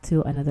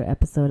to another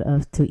episode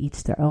of To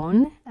Each Their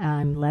Own.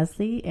 I'm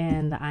Leslie,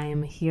 and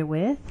I'm here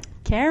with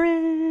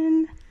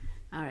Karen.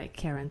 All right,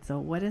 Karen. So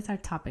what is our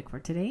topic for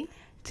today?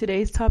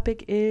 Today's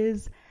topic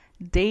is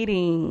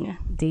dating.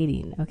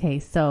 Dating. Okay,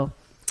 so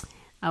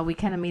we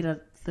kind of made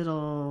a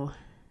little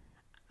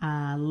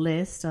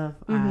list of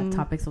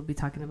topics we'll be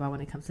talking about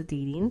when it comes to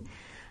dating.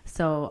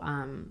 So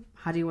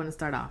how do you want to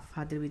start off?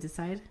 How did we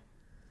decide?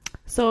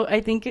 So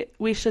I think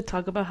we should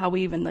talk about how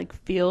we even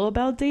feel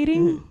about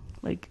dating,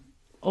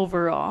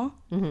 overall.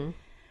 Mm-hmm.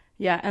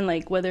 Yeah, and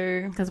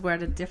whether... Because we're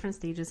at different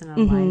stages in our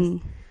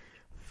lives.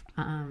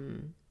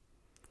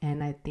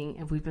 And I think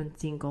if we've been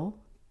single,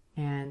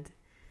 and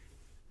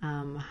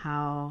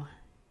how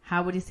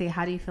would you say,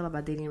 how do you feel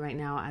about dating right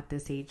now at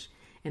this age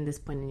and this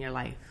point in your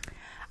life?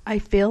 I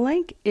feel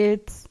like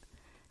it's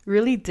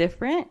really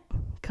different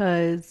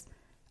because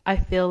I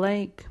feel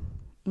like,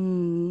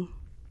 for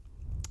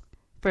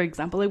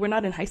example, we're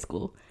not in high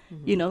school,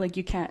 you know,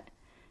 you can't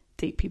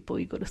date people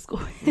you go to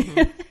school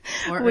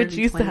or which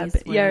used to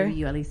happen. Yeah,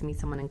 you at least meet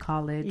someone in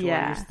college, or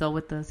you're still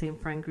with the same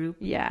friend group.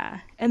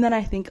 Yeah. And then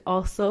I think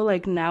also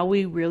now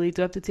we really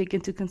do have to take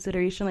into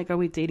consideration, are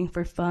we dating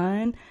for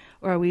fun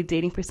or are we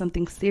dating for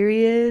something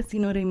serious? You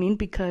know what I mean?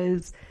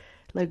 Because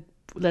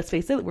let's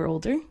face it, we're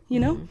older, you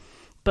know,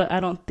 but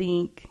I don't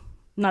think,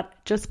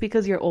 not just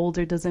because you're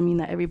older doesn't mean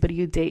that everybody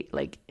you date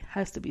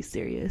has to be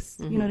serious.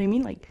 You know what I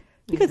mean?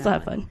 You can still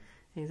have fun.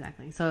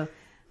 Exactly.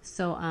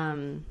 So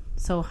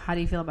how do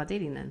you feel about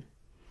dating then?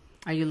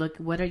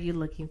 What are you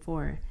looking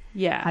for?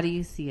 Yeah. How do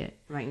you see it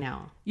right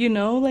now? You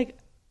know,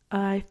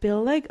 I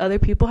feel like other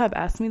people have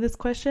asked me this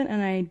question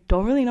and I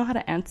don't really know how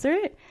to answer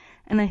it.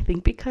 And I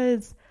think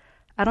because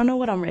I don't know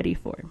what I'm ready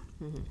for.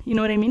 You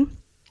know what I mean?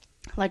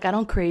 I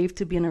don't crave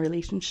to be in a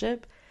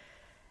relationship.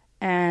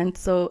 And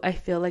so I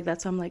feel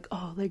that's why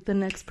I'm the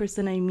next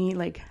person I meet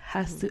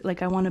has to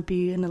I want to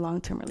be in a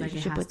long-term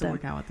relationship with them. It has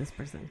to work out with this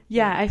person.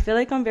 Yeah, I feel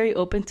I'm very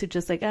open to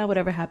just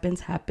whatever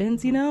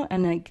happens, you know,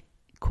 and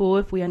cool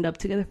if we end up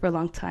together for a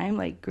long time,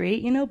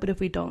 great, you know, but if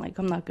we don't,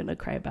 I'm not gonna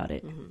cry about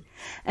it.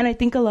 And I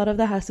think a lot of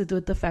that has to do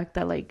with the fact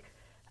that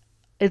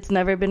it's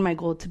never been my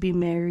goal to be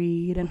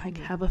married and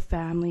have a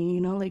family,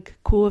 you know,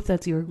 cool if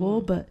that's your goal,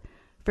 but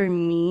for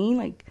me,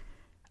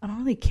 I don't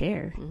really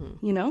care,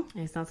 you know.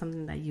 It's not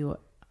something that you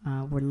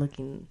were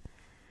looking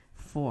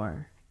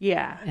for.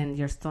 Yeah. And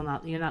you're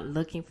not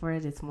looking for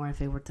it. It's more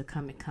if it were to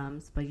come, it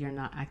comes, but you're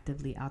not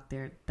actively out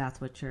there. That's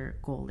what your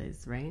goal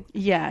is, right?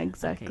 Yeah,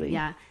 exactly. Okay.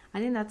 Yeah. I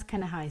think that's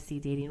kind of how I see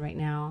dating right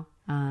now.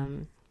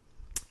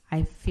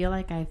 I feel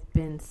like I've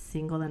been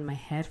single in my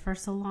head for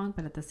so long,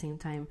 but at the same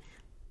time,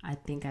 I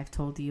think I've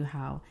told you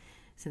how,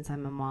 since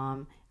I'm a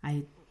mom,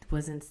 I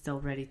wasn't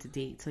still ready to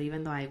date. So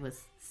even though I was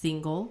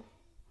single,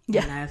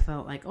 and I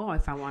felt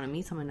if I want to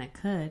meet someone, I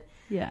could.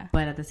 Yeah.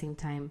 But at the same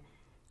time,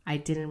 I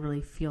didn't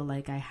really feel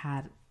I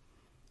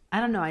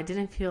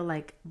didn't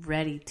feel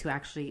ready to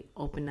actually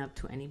open up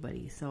to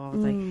anybody. So I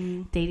was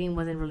dating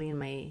wasn't really in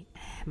my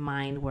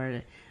mind,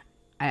 where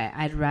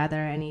I'd rather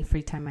any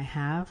free time I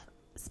have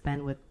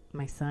spend with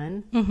my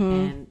son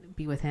and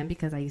be with him,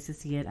 because I used to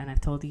see it, and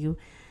I've told you,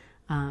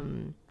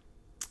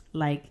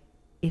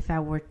 if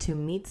I were to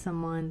meet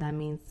someone, that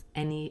means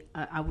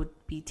I would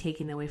be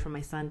taken away from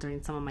my son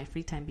during some of my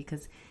free time,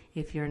 because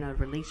if you're in a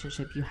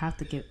relationship, you have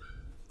to give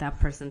that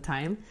person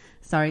time.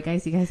 Sorry,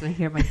 guys, you guys might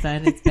hear my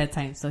son. It's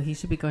bedtime, so he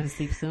should be going to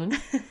sleep soon.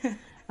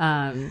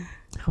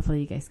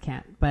 Hopefully you guys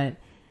can't. But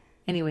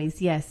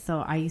anyways, yes. So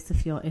I used to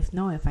feel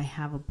if I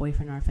have a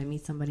boyfriend or if I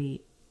meet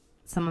somebody,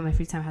 some of my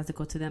free time has to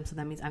go to them. So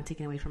that means I'm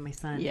taken away from my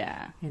son.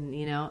 Yeah.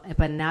 And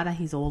but now that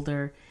he's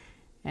older,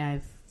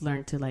 I've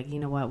learned to you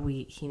know what,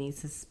 he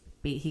needs to.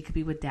 He could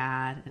be with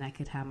dad, and I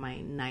could have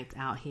my nights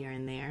out here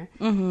and there,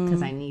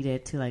 because I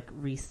needed to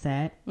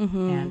reset.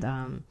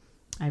 And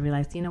I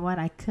realized, you know what,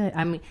 I could.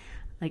 I mean,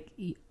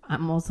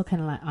 I'm also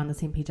kind of on the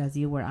same page as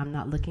you, where I'm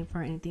not looking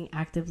for anything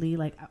actively.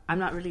 I'm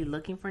not really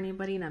looking for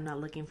anybody, and I'm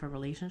not looking for a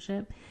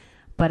relationship,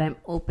 but I'm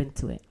open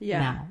to it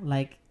now.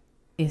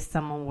 If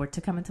someone were to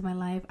come into my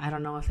life, I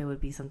don't know if it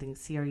would be something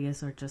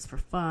serious or just for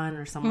fun,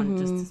 or someone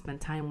just to spend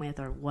time with,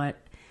 or what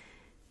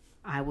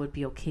I would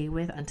be okay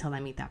with until I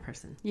meet that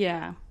person.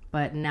 Yeah.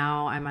 But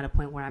now I'm at a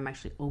point where I'm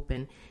actually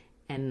open.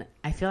 And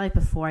I feel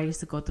before I used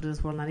to go through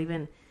this world, not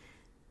even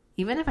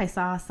if I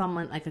saw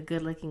someone a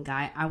good looking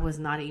guy, I was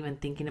not even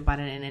thinking about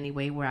it in any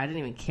way, where I didn't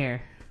even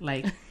care.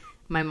 My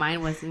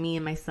mind was me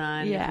and my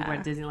son. Yeah. If we were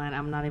at Disneyland,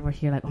 I'm not ever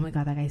here oh my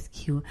God, that guy's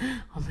cute.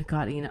 Oh my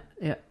God.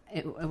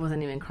 It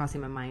wasn't even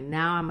crossing my mind.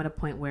 Now I'm at a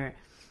point where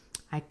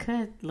I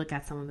could look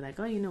at someone and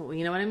be oh, you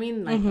know what I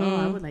mean? Oh,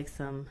 I would like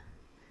some.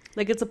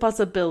 It's a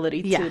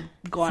possibility to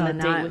go on a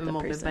date with a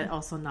person. But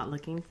also not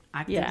looking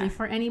actively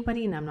for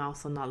anybody, and I'm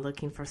also not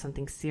looking for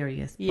something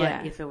serious. Yeah.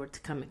 But if it were to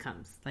come, it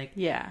comes.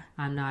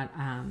 I'm not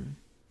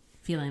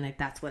feeling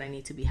that's what I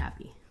need to be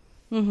happy.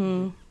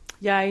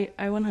 Yeah, I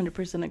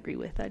 100% agree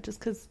with that, just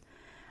because,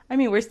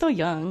 we're still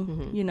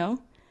young, you know?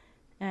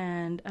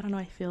 And I don't know,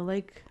 I feel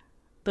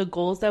the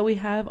goals that we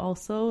have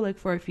also,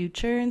 for our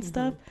future and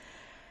stuff,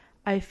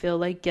 I feel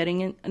like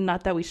getting in,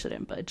 not that we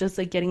shouldn't, but just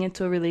like getting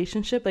into a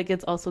relationship, like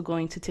it's also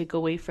going to take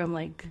away from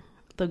like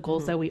the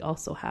goals that we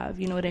also have.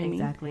 You know what I mean?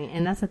 Exactly.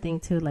 And that's the thing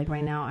too. Like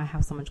right now I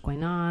have so much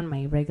going on,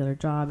 my regular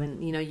job,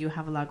 and you know, you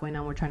have a lot going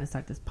on. We're trying to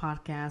start this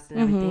podcast and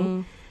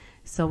everything.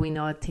 So we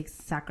know it takes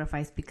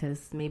sacrifice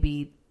because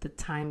maybe the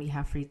time you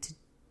have free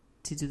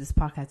to do this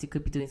podcast, you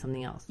could be doing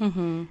something else.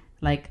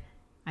 Like,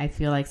 I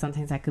feel like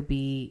sometimes I could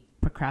be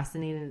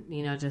procrastinating,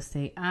 you know, just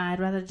say, I'd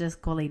rather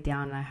just go lay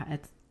down.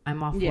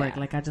 I'm off work.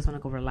 Like, I just want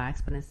to go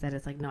relax. But instead,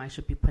 it's like, no, I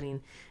should be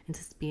putting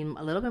into being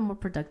a little bit more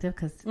productive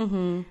because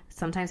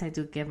sometimes I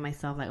do give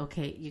myself like,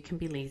 okay, you can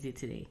be lazy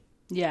today.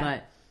 Yeah.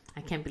 But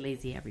I can't be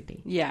lazy every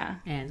day. Yeah.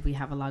 And we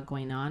have a lot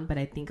going on. But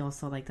I think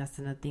also, like, that's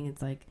another thing.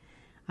 It's like,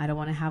 I don't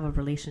want to have a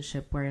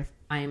relationship where if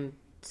I'm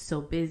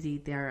so busy,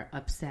 they're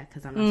upset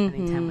because I'm not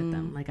spending time with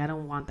them. Like, I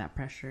don't want that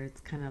pressure.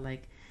 It's kind of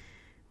like,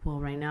 well,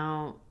 right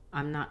now,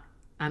 I'm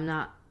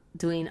not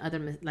doing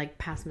other like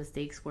past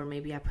mistakes where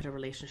maybe I put a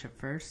relationship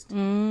first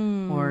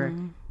or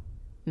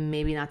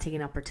maybe not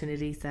taking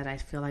opportunities that I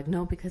feel like,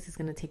 no, because it's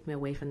going to take me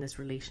away from this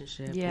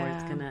relationship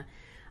or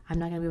I'm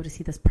not going to be able to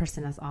see this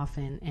person as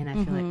often. And I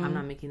feel like I'm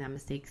not making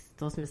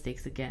those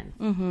mistakes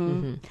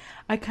again.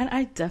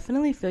 I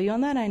definitely feel you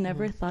on that. I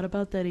never thought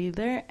about that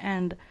either.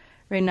 And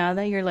right now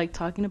that you're like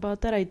talking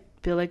about that, I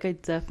feel like I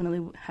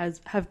definitely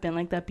have been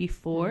like that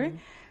before.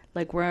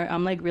 Like where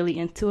I'm like really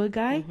into a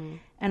guy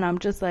and I'm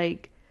just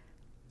like,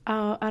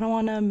 I don't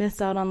want to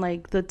miss out on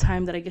like the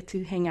time that I get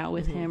to hang out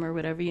with him or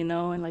whatever, you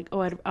know, and like,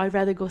 oh, I'd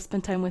rather go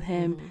spend time with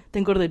him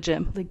than go to the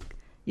gym. Like,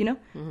 you know,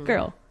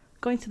 girl,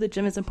 going to the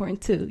gym is important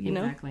too, you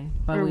know,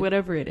 or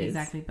whatever it is.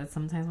 Exactly. But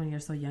sometimes when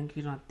you're so young,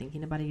 you're not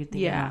thinking about it. You're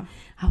thinking, I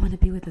want to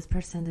be with this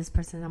person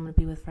I'm going to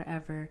be with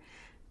forever.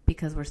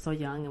 Because we're so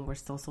young and we're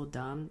still so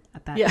dumb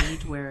at that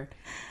age where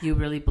you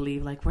really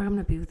believe like, well, I'm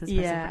going to be with this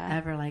person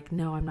forever. Like,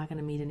 no, I'm not going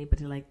to meet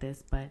anybody like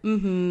this. But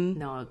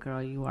no,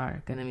 girl,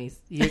 you're going to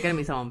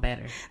meet someone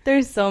better.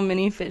 There's so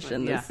many fish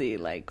in the sea,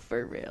 like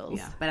for reals.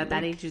 Yeah. But at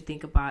that age, you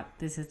think about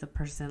this is the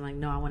person like,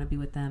 no, I want to be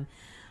with them.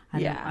 I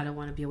don't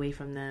want to be away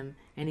from them.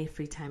 Any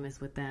free time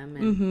is with them.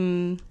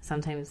 And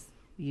sometimes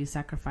you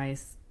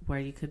sacrifice where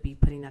you could be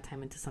putting that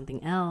time into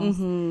something else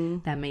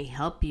that may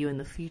help you in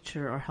the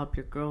future or help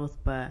your growth.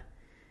 But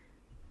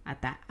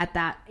at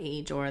that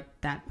age or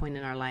at that point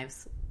in our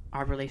lives,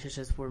 our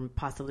relationships were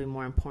possibly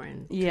more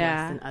important to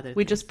us than other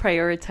we things. Just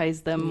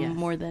prioritize them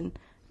more than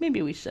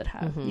maybe we should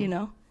have, you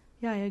know?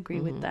 Yeah, I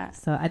agree with that.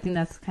 So I think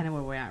that's kind of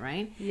where we're at,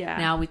 right? Yeah.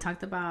 Now, we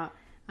talked about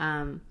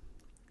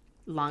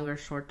longer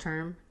short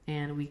term,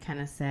 and we kind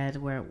of said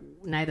where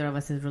neither of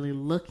us is really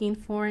looking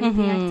for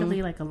anything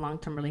actively, like a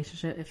long-term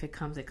relationship. If it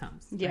comes, it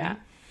comes. Yeah. Right?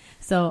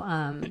 So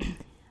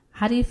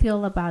how do you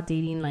feel about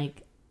dating,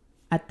 like,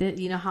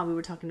 you know how we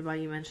were talking about,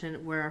 you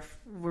mentioned we're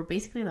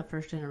basically the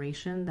first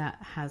generation that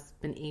has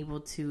been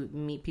able to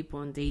meet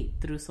people and date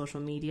through social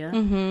media.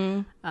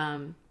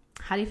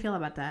 How do you feel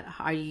about that?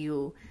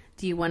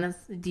 Do you want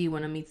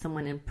to meet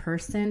someone in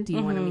person? Do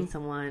you want to meet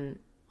someone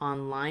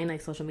online,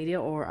 like social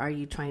media, or are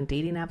you trying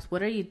dating apps?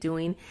 What are you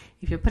doing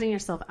if you're putting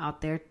yourself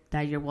out there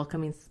that you're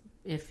welcoming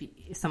if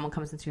someone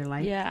comes into your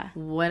life?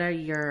 What are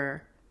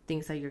your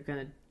things that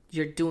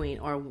you're doing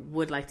or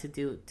would like to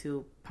do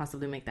to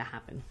possibly make that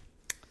happen?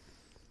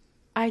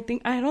 I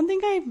don't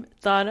think I've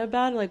thought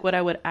about like what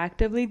I would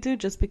actively do,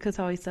 just because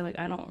how I said, like,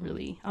 I'm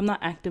not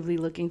actively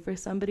looking for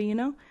somebody, you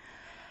know,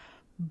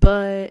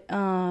 but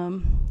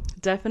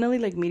definitely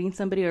like meeting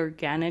somebody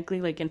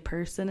organically, like in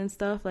person and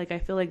stuff. Like, I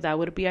feel like that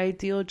would be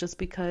ideal, just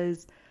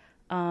because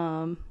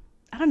I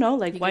don't know,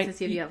 like, why to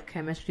see if you have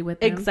chemistry with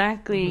them.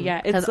 Exactly.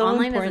 Yeah, because so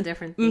online is a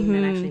different thing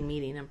than actually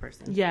meeting in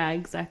person. Yeah,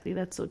 exactly.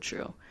 That's so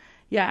true.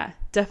 Yeah,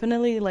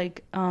 definitely,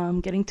 like,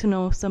 getting to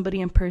know somebody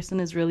in person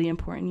is really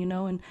important, you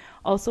know, and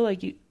also,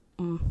 like,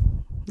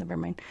 never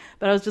mind.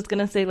 But I was just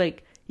going to say,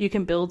 like, you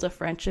can build a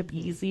friendship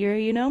easier,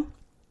 you know,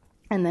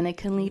 and then it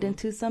can lead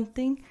into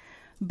something.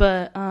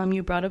 But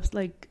you brought up,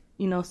 like,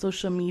 you know,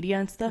 social media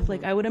and stuff.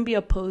 Like, I wouldn't be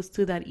opposed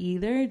to that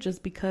either,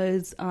 just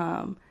because,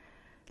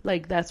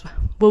 like, that's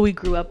what we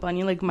grew up on,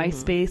 you know, like,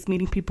 MySpace,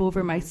 meeting people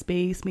over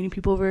MySpace, meeting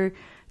people over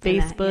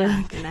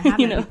Facebook. And I have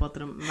met people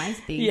through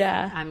MySpace.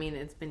 Yeah. I mean,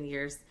 it's been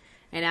years.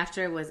 And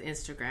after it was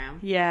Instagram.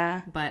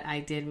 Yeah. But I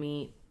did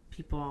meet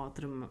people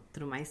through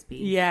MySpace.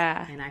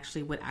 Yeah. And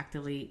actually would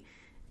actively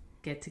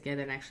get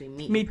together and actually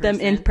meet them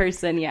in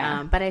person.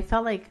 Yeah. But I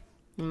felt like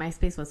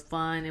MySpace was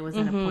fun. It was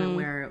at a point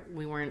where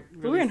we weren't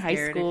really in scared.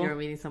 High school. If you were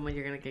meeting someone,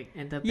 you're going to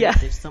end up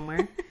in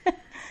somewhere.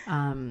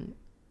 But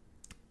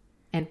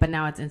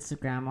now it's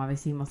Instagram.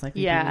 Obviously, most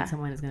likely if you meet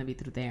someone, it's going to be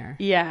through there.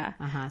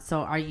 Yeah.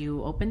 So are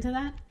you open to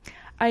that?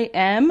 I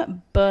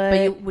am,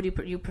 but would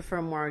you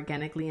prefer more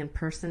organically in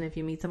person if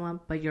you meet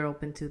someone, but you're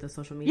open to the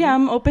social media? Yeah,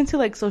 I'm open to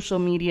like social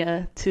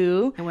media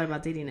too. And what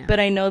about dating apps? But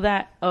I know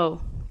that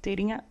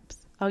dating apps.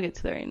 I'll get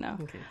to that right now.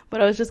 Okay.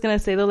 But I was just gonna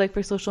say though, like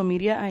for social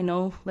media, I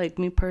know, like,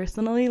 me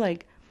personally,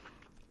 like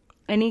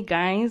any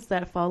guys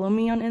that follow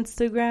me on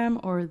Instagram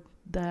or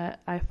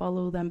that I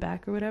follow them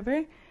back or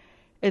whatever,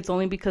 it's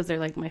only because they're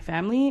like my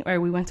family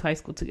or we went to high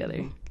school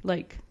together.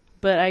 Like,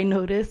 But I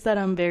noticed that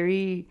I'm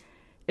very,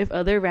 if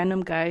other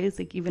random guys,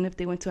 like even if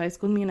they went to high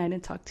school with me and I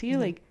didn't talk to you,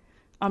 like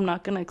I'm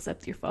not going to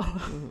accept your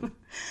follow.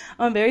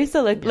 I'm very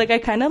select. Like I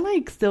kind of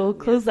like still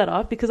close that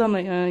off because I'm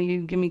like,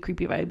 you give me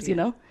creepy vibes, you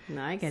know?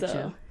 No, I get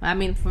you. I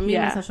mean, for me,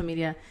 my social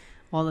media,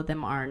 all of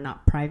them are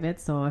not private.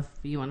 So if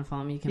you want to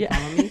follow me, you can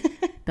follow me.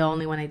 The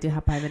only one I do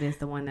have private is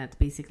the one that's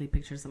basically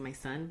pictures of my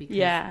son. Because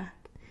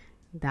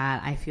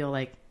that I feel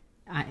like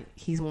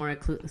he's more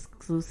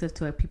exclusive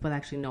to people that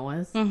actually know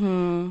us.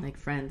 Like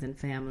friends and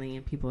family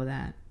and people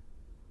that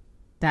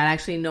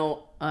actually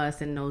know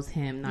us and knows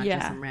him. Not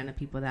just some random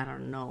people that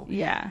don't know.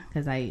 Yeah.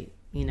 Because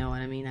you know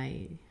what I mean?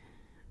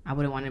 I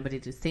wouldn't want anybody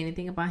to say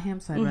anything about him.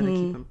 So I'd rather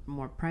keep him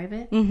more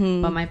private.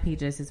 But my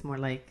pages is more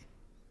like...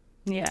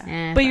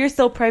 Yeah, but you're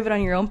still private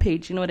on your own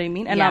page, you know what I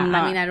mean? And I'm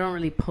not. I mean, I don't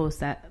really post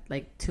that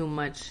like too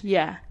much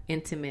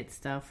intimate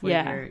stuff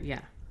where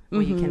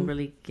where you can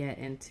really get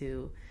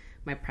into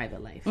my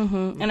private life.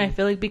 And I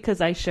feel like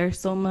because I share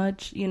so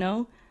much, you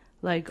know,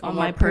 like on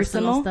my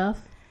personal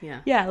stuff.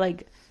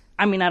 Like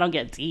I mean, I don't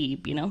get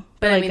deep, you know,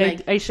 but like, I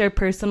mean, I share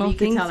personal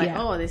things. Tell, like,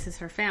 oh, this is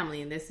her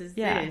family, and this is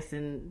this,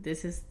 and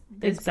this is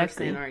this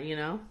person, or you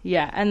know.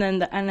 Yeah, and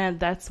then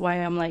that's why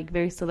I'm like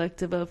very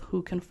selective of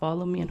who can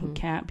follow me and who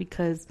can't,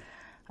 because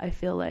I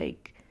feel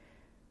like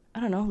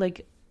I don't know,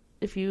 like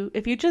if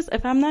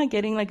I'm not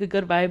getting like a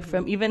good vibe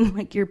from even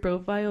like your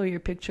profile or your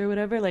picture or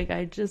whatever, like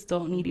I just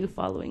don't need you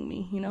following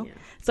me, you know.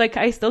 So like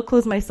I still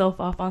close myself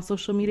off on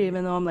social media,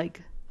 even though I'm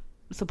like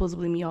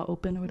supposedly me all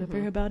open or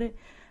whatever about it.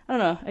 I don't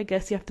know. I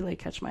guess you have to like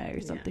catch my eye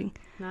or something.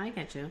 No, I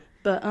get you.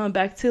 But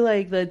back to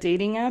like the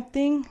dating app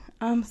thing.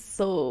 I'm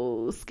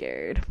so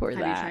scared for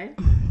that. Have you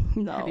tried?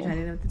 No. Have you tried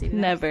it with the dating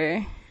apps?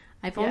 Never.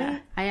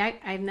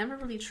 I've never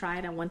really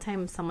tried. And one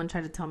time someone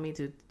tried to tell me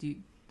to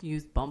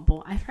use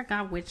Bumble. I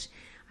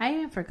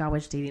even forgot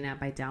which dating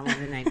app I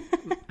downloaded.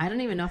 And I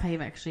don't even know if I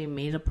actually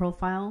made a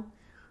profile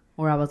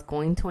or I was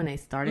going to when I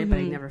started, but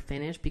I never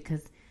finished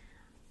because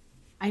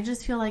I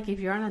just feel like if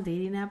you're on a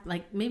dating app,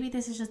 like maybe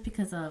this is just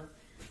because of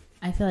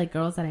I feel like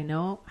girls that I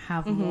know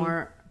have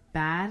more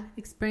bad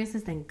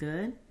experiences than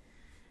good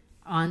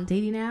on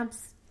dating apps.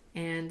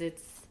 And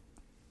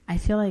I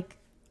feel like,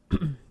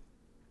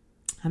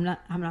 I'm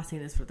not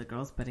saying this for the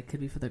girls, but it could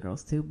be for the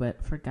girls too.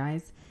 But for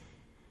guys,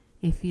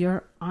 if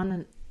you're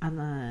on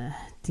a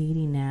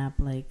dating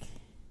app, like,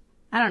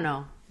 I don't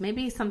know,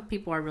 maybe some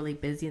people are really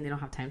busy and they don't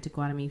have time to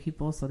go out and meet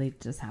people, so they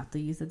just have to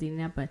use the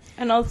dating app. But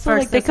and also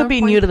like they could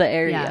be new to the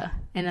area. Yeah.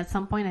 And at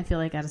some point, I feel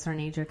like at a certain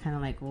age, you're kind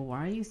of like, well,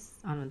 why are you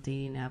on a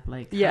dating app?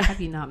 Like, how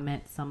have you not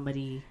met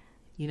somebody?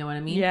 You know what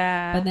I mean?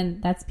 Yeah. But then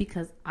that's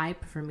because I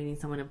prefer meeting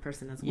someone in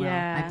person as well.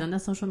 Yeah. I've done the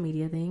social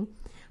media thing,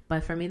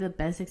 but for me, the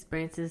best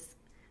experiences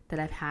that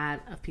I've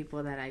had of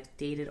people that I've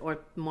dated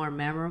or more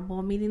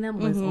memorable meeting them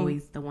was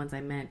always the ones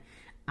I met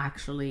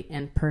actually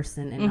in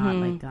person and not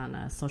like on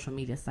a social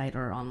media site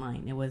or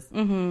online. It was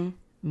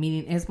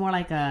meeting. It's more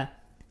like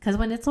because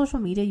when it's social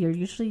media, you're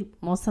usually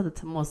most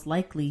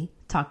likely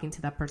talking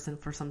to that person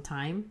for some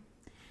time,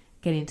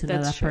 getting to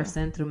know that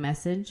person through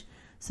message.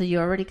 So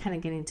you're already kind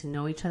of getting to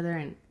know each other,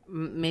 and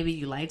maybe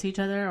you lie to each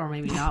other or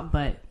maybe not,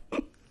 but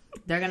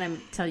they're gonna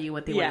tell you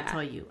what they want to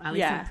tell you. At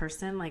least in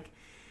person, like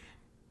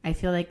I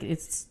feel like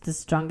it's the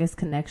strongest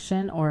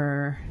connection,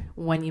 or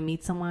when you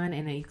meet someone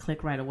and then you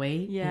click right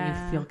away and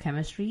you feel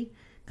chemistry,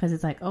 because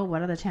it's like, oh,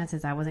 what are the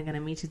chances I wasn't going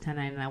to meet you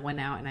tonight and I went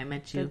out and I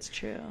met you. That's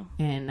true.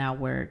 And now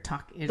we're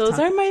talking. Those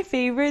are my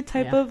favorite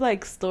type of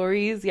like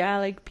stories. Yeah,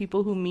 like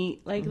people who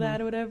meet like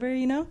that or whatever,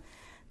 you know.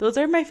 Those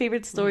are my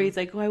favorite stories.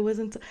 Like, oh, I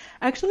wasn't...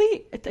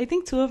 Actually, I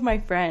think two of my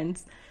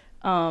friends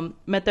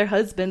met their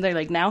husbands. They're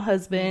like now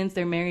husbands.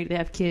 They're married. They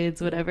have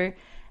kids, whatever.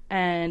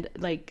 And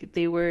like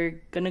they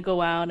were gonna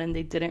go out and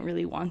they didn't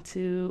really want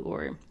to,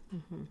 or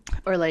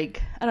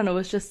like I don't know, it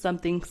was just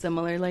something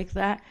similar like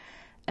that.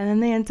 And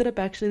then they ended up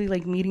actually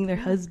like meeting their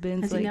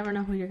husbands. Because like, you never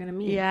know who you're gonna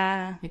meet.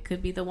 Yeah, it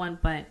could be the one,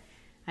 but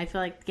I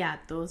feel like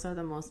those are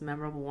the most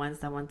memorable ones.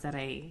 The ones that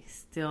I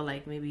still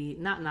like. Maybe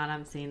not.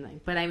 I'm saying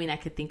like, but I mean I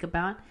could think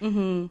about.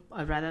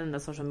 Rather than the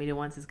social media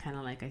ones, is kind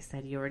of like I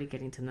said, you're already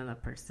getting to know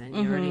that person.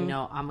 You already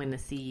know I'm gonna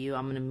see you.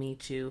 I'm gonna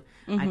meet you.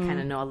 I kind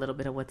of know a little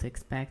bit of what to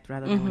expect,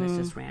 rather than when it's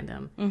just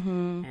random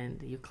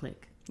and you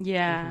click.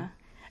 Yeah.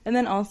 And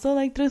then also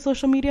like through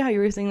social media, how you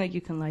were saying like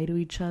you can lie to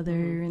each other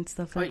and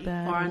stuff like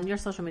that. Or on your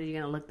social media,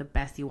 you're gonna look the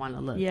best you want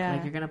to look. Yeah.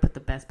 Like you're gonna put the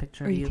best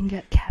picture of you. Or you can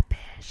get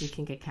catfish. You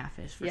can get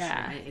catfish for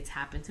sure. It's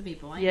happened to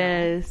people. I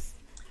know.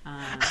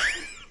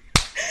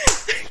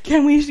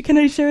 Can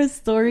I share a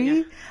story?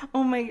 Yeah.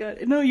 Oh my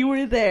god! No, you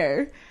were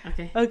there.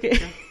 Okay. Okay.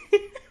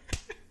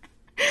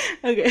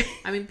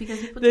 I mean, because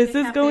people this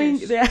is going.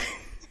 Yeah.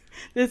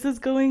 This is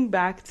going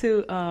back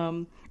to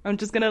I'm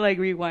just gonna like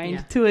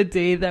rewind to a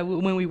day that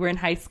when we were in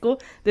high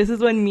school. This is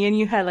when me and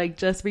you had like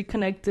just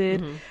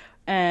reconnected,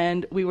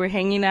 and we were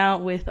hanging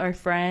out with our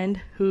friend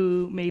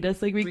who made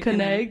us like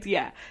reconnect.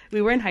 Yeah,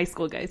 we were in high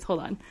school, guys.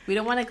 Hold on. We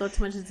don't want to go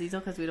too much into detail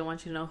because we don't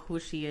want you to know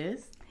who she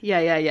is.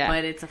 Yeah.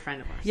 But it's a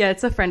friend of ours. Yeah,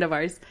 it's a friend of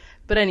ours.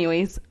 But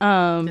anyways,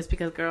 just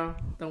because, girl,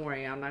 don't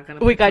worry, I'm not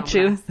gonna. We got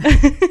you.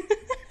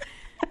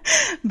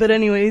 But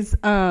anyways,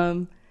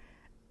 okay,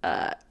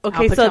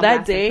 so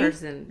that day,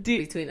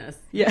 between us.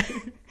 Yeah.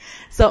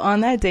 So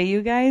on that day,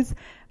 you guys,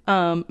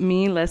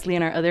 me, Leslie,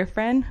 and our other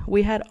friend,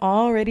 we had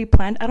already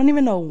planned. I don't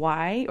even know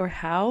why or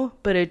how,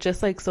 but it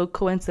just like so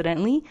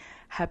coincidentally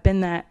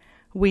happened that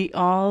we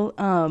all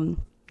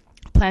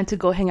planned to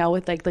go hang out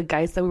with like the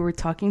guys that we were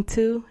talking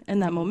to in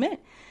that moment.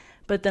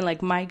 But then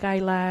like my guy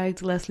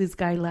lagged, Leslie's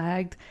guy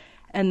lagged,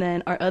 and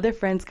then our other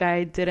friend's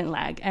guy didn't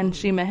lag. And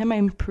she met him,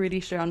 I'm pretty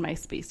sure, on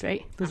MySpace,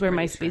 right? Those were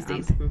MySpace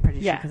days. I'm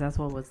pretty sure, because that's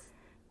what was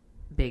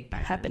big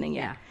back happening.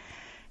 Then. Yeah.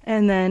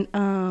 And then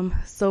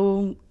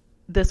so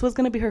this was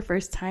gonna be her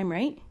first time,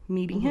 right,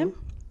 meeting him,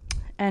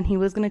 and he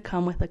was gonna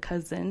come with a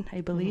cousin,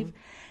 I believe.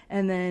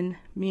 And then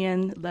me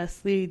and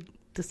Leslie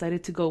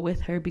decided to go with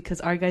her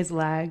because our guys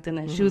lagged, and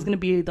then she was gonna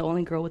be the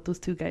only girl with those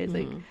two guys.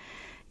 Like,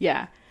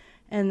 yeah.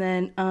 And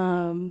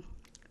then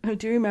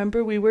do you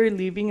remember we were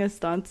leaving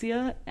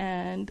Estancia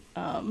and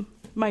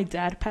my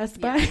dad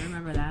passed by? I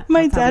remember that.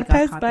 My dad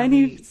passed by and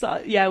he saw.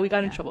 Yeah, we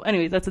got in trouble.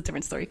 Anyways, that's a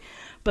different story.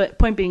 But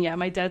point being, yeah,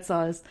 my dad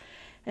saw us,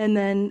 and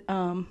then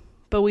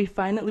but we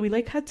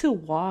like had to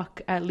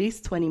walk at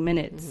least 20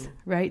 minutes,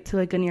 right, to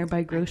like a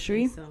nearby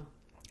grocery store.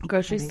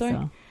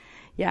 So.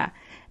 Yeah,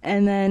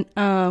 and then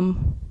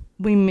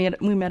we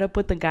met up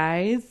with the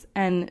guys,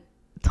 and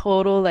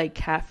total like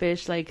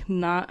catfish, like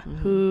not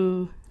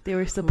who they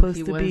were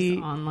supposed to be.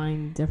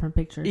 Online different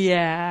pictures.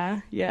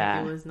 Yeah.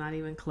 Like it was not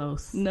even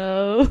close.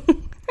 No.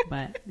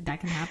 But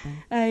that can happen.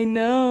 I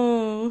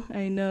know.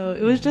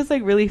 It was just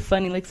like really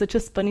funny, like such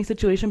a funny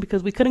situation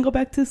because we couldn't go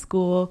back to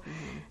school.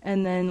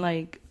 And then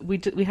like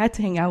we had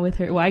to hang out with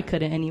her. Well, I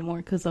couldn't anymore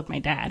because of my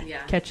dad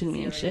catching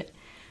me and shit.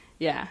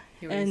 Yeah.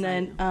 And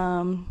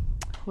then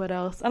what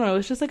else? I don't know. It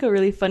was just like a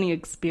really funny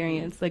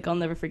experience. Like I'll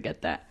never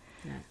forget that.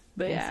 Yeah.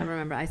 But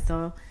I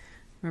still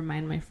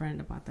remind my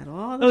friend about that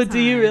all the time. Oh, do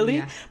you really?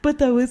 Yeah. But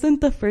that wasn't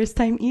the first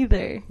time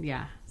either.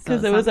 Yeah.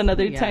 Because there was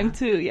another time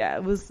too. Yeah,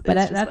 it was. But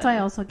that's why I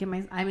also get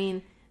I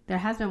mean, there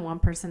has been one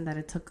person that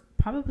it took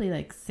probably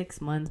like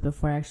 6 months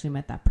before I actually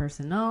met that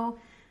person. No,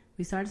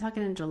 we started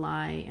talking in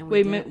July. And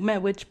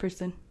met which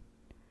person?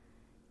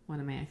 One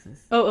of my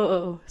exes.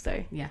 Oh,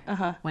 sorry.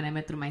 Yeah. When I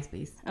met through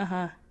MySpace.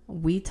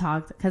 We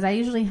talked, because I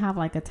usually have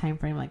like a time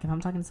frame. Like if I'm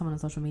talking to someone on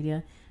social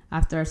media,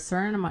 after a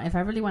certain amount, if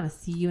I really want to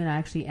see you and I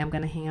actually am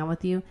going to hang out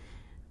with you,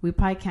 we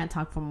probably can't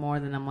talk for more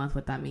than a month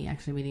without me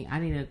actually meeting. I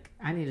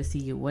need to see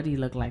you. What do you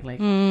look like?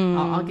 Like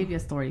I'll give you a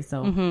story.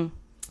 So one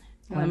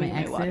of my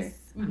exes,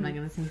 I'm not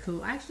gonna say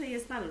who. Actually,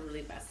 it's not a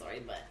really bad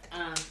story,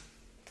 but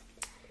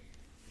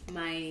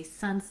my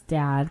son's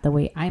dad, the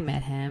way I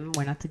met him,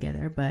 we're not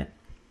together, but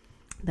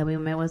the way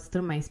we met was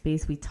through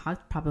MySpace. We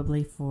talked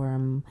probably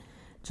for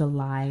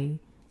July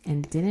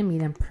and didn't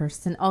meet in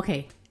person.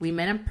 Okay, we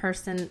met in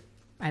person,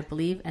 I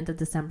believe, end of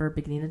December,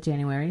 beginning of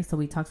January. So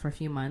we talked for a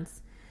few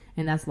months.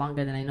 And that's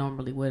longer than I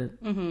normally would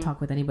talk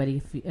with anybody.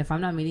 If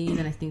I'm not meeting you,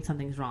 then I think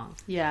something's wrong.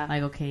 Yeah.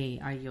 Like,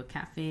 okay, are you a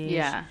catfish?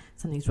 Yeah.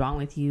 Something's wrong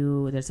with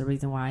you. There's a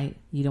reason why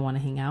you don't want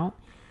to hang out.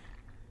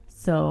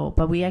 So,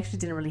 but we actually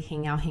didn't really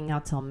hang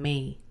out till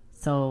May.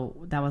 So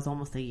that was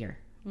almost a year,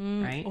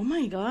 right? Oh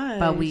my gosh.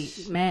 But we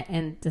met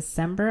in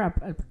December,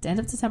 end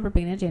of December,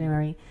 beginning of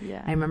January.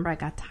 Yeah. I remember I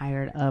got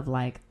tired of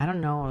like, I don't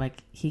know,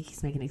 like he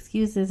keeps making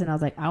excuses. And I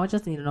was like, I would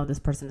just need to know if this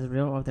person is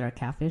real or if they're a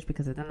catfish,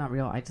 because if they're not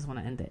real, I just want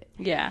to end it.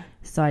 Yeah.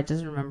 So I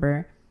just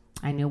remember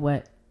I knew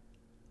what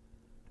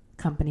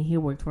company he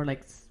worked for,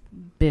 like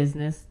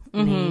business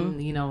name,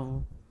 you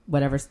know,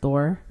 whatever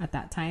store at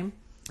that time.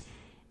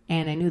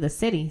 And I knew the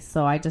city.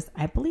 So I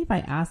believe I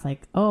asked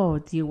like, oh,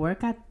 do you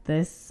work at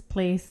this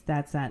place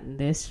that's at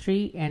this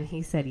street? And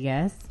he said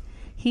yes.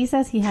 He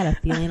says he had a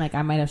feeling like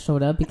I might have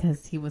showed up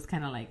because he was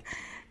kind of like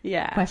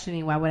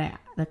questioning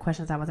the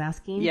questions I was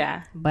asking.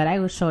 Yeah. But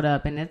I showed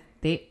up, and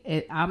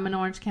I'm in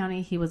Orange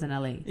County. He was in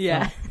LA.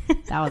 Yeah. So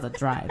that was a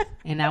drive.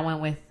 And I went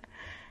with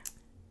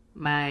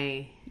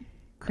my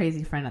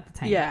crazy friend at the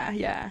time. Yeah.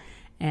 Yeah.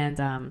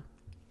 And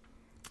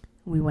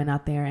we went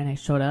out there, and I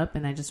showed up,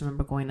 and I just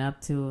remember going up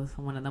to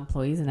one of the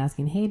employees and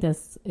asking, hey,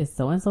 is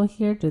so-and-so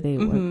here? Do they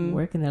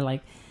work? And they're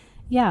like,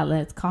 yeah,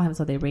 let's call him.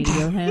 So they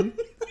radioed him.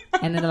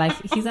 And they're like,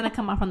 he's going to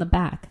come out from the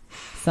back.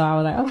 So I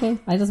was like, okay.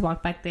 I just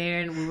walked back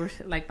there, and we were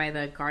like by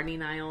the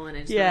gardening aisle, and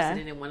I just was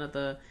sitting in one of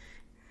the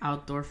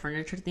outdoor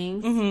furniture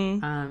things.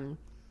 And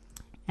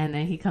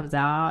then he comes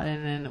out,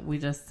 and then we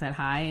just said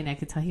hi, and I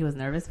could tell he was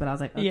nervous, but I was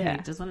like, okay,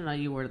 just want to know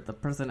you were the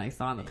person I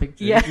saw in the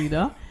picture, you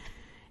know?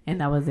 And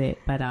that was it.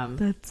 But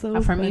that's so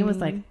for funny. Me, it was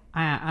like,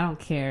 I don't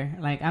care.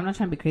 Like, I'm not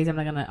trying to be crazy. I'm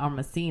not going to arm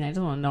a scene. I just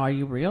want to know, are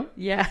you real?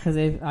 Yeah. Because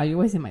are you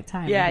wasting my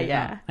time? Yeah,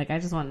 yeah. Like, I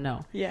just want to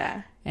know.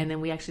 Yeah. And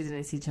then we actually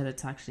didn't see each other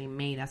till actually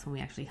May. That's when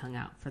we actually hung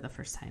out for the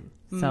first time.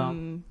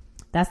 So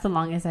that's the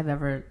longest I've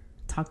ever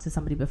talked to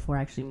somebody before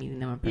actually meeting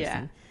them in person.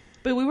 Yeah.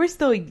 But we were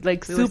still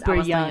like super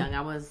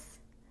young.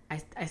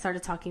 I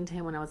started talking to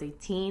him when I was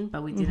 18,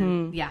 but we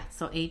didn't. Yeah.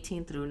 So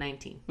 18 through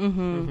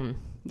 19.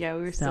 Yeah,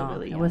 we were still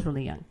really young. I was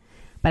really young.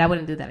 But I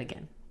wouldn't do that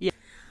again. Yeah.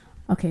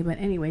 Okay, but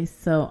anyways,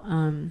 so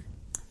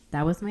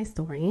that was my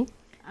story.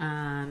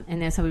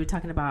 And then so we were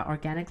talking about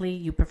organically.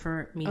 You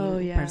prefer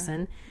meeting in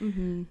person.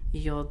 Mm-hmm.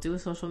 You'll do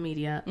social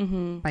media,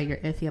 but you're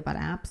iffy about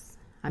apps.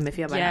 I'm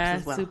iffy about apps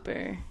as well.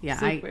 Super. Yeah,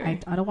 super.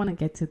 I don't want to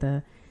get to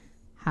the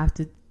have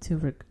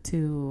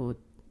to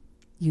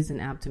use an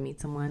app to meet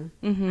someone.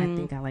 Mm-hmm. I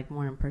think I like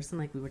more in person.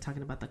 Like we were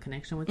talking about the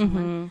connection with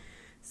someone.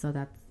 So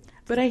that's.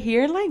 But I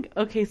hear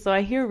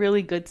I hear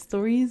really good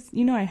stories.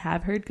 You know, I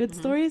have heard good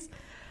stories.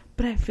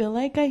 But I feel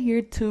like I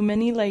hear too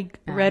many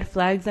red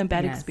flags and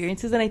bad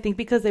experiences, and I think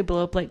because they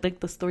blow up like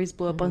the stories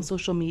blow up on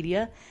social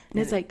media, and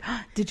it's like,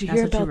 oh, did you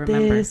hear about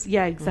this?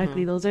 Yeah,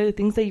 exactly. Those are the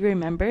things that you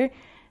remember,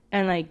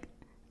 and like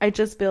I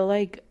just feel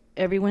like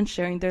everyone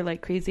sharing their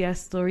like crazy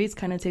ass stories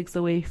kind of takes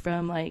away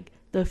from like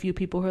the few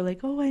people who are like,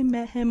 oh, I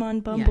met him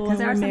on Bumble, because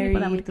there are some married.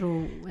 people that went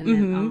through and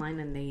then online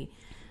and they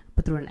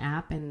put through an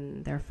app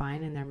and they're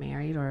fine and they're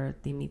married or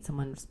they meet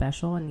someone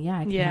special, and it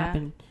can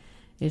happen.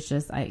 It's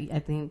just,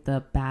 I think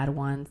the bad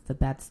ones, the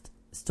bad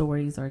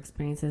stories or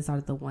experiences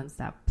are the ones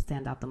that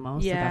stand out the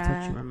most. Yeah. So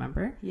that's what you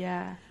remember.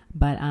 Yeah.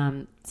 But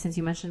since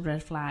you mentioned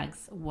red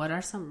flags, what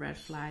are some red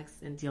flags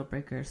and deal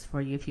breakers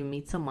for you if you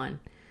meet someone?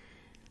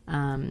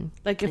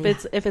 Like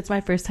if it's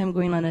my first time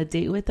going on a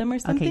date with them or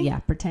something? Okay, yeah.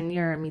 Pretend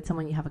you meet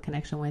someone you have a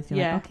connection with.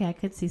 You're like, okay, I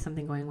could see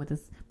something going with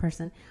this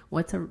person.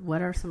 What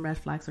are some red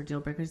flags or deal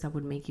breakers that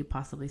would make you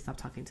possibly stop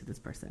talking to this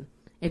person?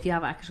 If you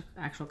have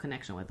actual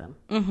connection with them.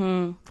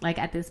 Mm-hmm. Like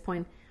at this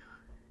point,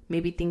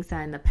 maybe things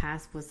that in the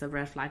past was a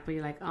red flag, but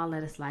you're like, oh, I'll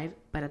let it slide.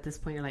 But at this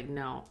point, you're like,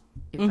 no,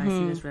 if I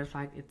see this red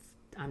flag,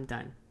 I'm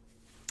done.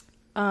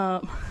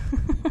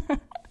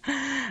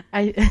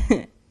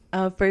 I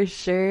for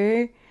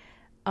sure.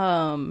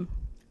 So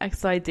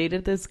I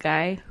dated this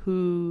guy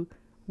who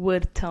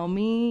would tell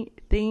me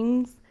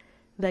things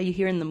that you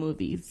hear in the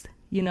movies,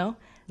 you know?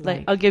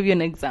 Like I'll give you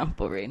an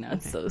example right now. Okay.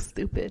 It's so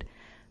stupid.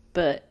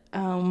 But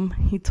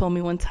he told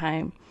me one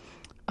time,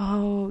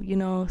 oh, you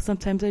know,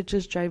 sometimes I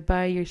just drive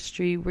by your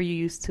street where you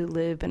used to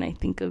live and I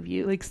think of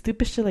you. Like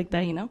stupid shit like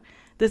that, you know?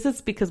 This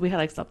is because we had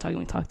like stopped talking,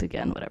 we talked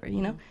again, whatever,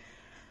 you know?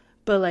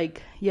 But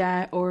like,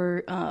 yeah,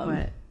 or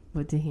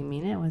What did he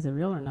mean it? Was it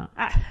real or not?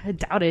 I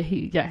doubt it.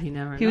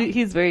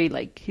 He's very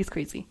like, he's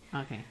crazy.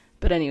 Okay.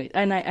 But anyway,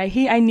 and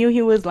I knew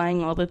he was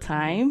lying all the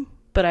time,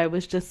 but I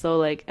was just so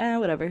like,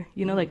 whatever.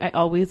 You know, like I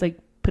always like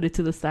put it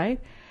to the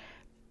side.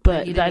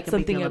 But that's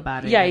something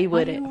about it. Yeah, he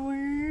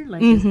wouldn't.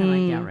 Like he's kind of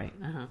like, yeah, right.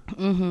 Uh-huh.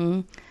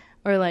 Mm-hmm.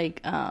 Or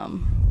like,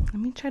 let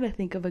me try to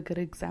think of a good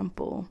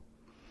example.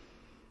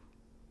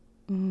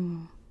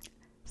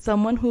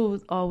 Someone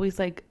who's always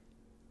like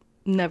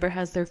never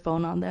has their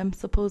phone on them,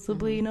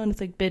 supposedly, you know, and it's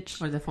like, bitch.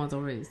 Or the phone's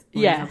always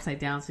upside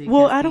down. So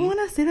I don't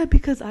want to say that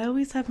because I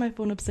always have my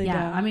phone upside down.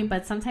 Yeah, I mean,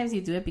 but sometimes you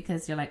do it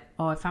because you're like,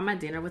 oh, if I'm at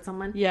dinner with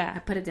someone, I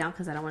put it down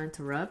because I don't want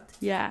to interrupt.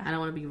 Yeah. I don't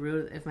want to be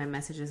rude if my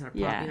messages are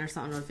popping or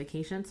something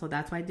notification. So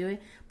that's why I do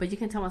it. But you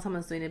can tell when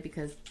someone's doing it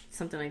because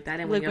something like that.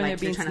 And when you're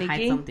like, you're trying to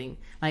hide something.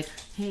 Like,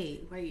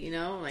 hey, wait, you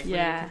know, like,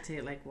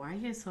 like, why are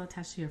you so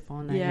attached to your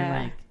phone that you're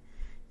like,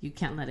 you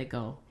can't let it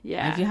go?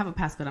 Yeah. Like, if you have a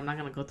passcode, I'm not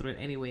going to go through it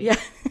anyway. Yeah.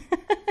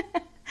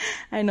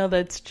 I know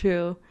that's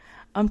true.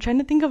 I'm trying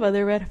to think of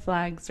other red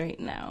flags right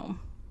now.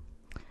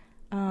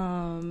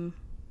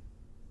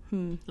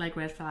 Like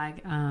red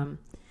flag. Can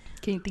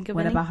you think of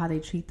what any? About how they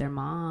treat their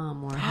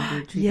mom or how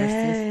they treat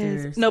their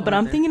sisters? No, but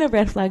I'm thinking of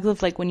red flags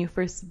of like when you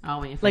first,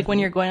 when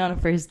you're going on a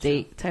first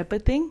date type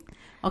of thing.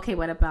 Okay,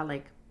 what about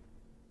like,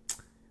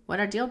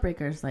 what are deal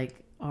breakers like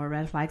or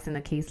red flags in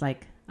the case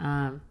like,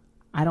 I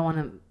don't want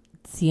to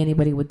see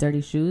anybody with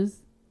dirty shoes.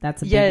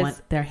 That's a big one.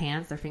 Their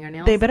hands, their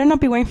fingernails. They better not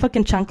be wearing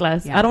fucking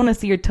chanclas. Yeah. I don't want to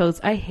see your toes.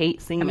 I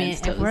hate seeing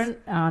men's toes. If we're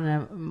on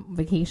a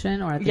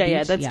vacation or at the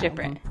beach, that's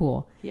different.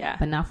 Pool. Yeah.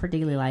 But not for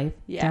daily life.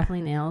 Yeah.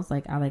 Definitely nails.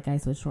 Like, I like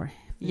guys with short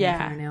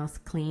fingernails,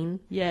 clean.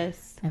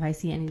 Yes. If I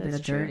see any bit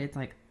of dirt, it's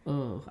like,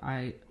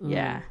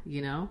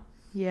 you know?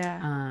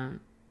 Yeah.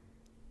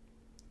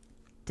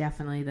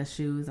 Definitely the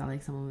shoes. I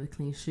like someone with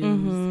clean shoes.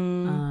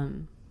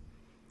 Mm-hmm.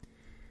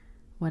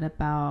 What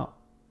about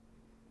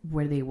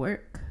where they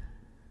work?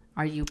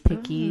 Are you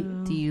picky?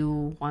 Do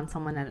you want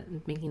someone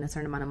that making a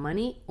certain amount of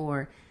money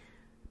or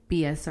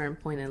be at a certain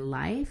point in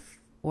life?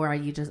 Or are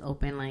you just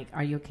open? Like,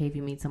 are you okay if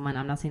you meet someone?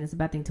 I'm not saying it's a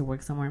bad thing to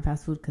work somewhere in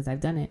fast food because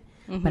I've done it.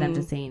 Mm-hmm. But I'm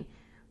just saying,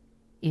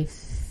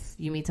 if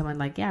you meet someone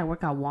like, I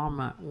work at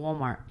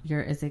Walmart.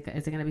 Is it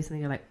going to be something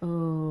you're like,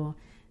 oh,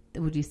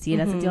 would you see it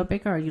as a deal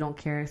breaker, or you don't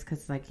care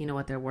because like, you know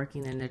what, they're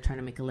working and they're trying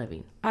to make a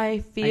living? I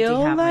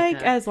feel like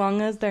as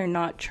long as they're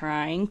not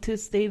trying to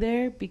stay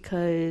there,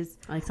 because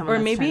like someone, or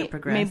maybe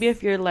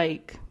if you're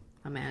like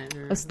a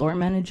manager, a store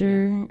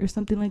manager or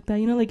something like that,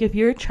 you know, like if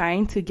you're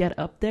trying to get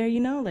up there, you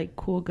know, like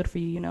cool, good for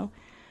you, you know.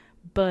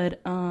 But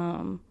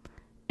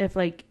if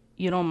like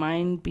you don't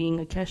mind being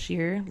a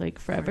cashier like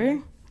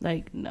forever,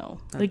 like no,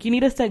 like you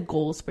need to set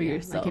goals for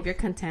yourself. Like if you're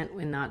content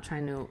with not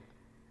trying to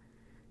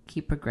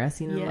keep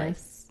progressing in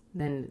life,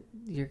 then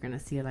you're gonna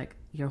see it like,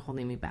 you're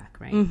holding me back,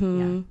 right?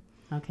 Mm-hmm.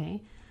 Yeah. Okay.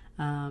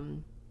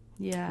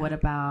 What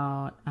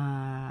about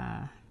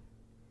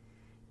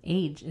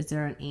age? Is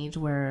there an age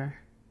where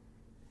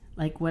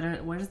Like, what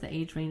is the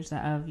age range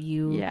of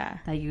you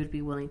that you would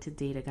be willing to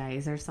date a guy?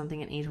 Is there something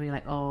in age where you're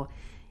like, oh,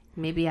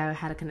 maybe I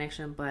had a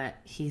connection, but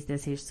he's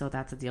this age, so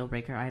that's a deal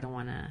breaker. I don't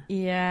want to.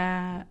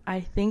 Yeah,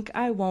 I think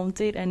I won't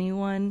date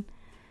anyone.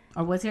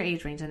 Or what's your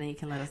age range, and then you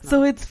can let us know.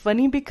 So it's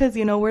funny because,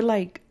 you know, we're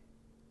like,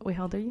 wait,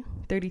 how old are you?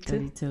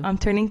 32? I'm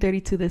turning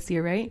 32 this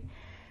year, right?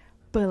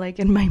 But like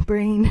in my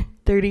brain,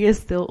 30 is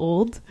still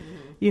old.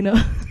 You know,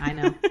 I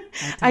know.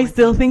 I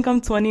still think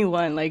I'm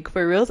 21. Like,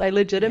 for reals, I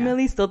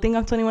legitimately still think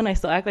I'm 21. I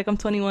still act like I'm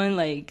 21.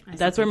 Like,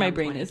 that's where my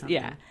brain is.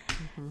 Yeah.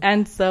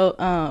 And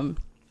so,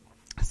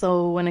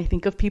 so when I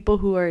think of people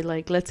who are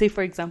like, let's say,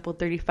 for example,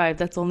 35,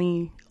 that's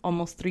only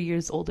almost 3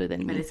 years older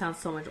than me. But it sounds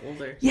so much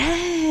older.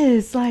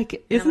 Yes.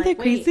 Like, isn't that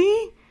crazy?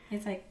 Wait.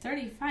 It's like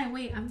 35.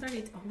 Wait, I'm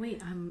 30. Oh,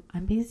 wait, I'm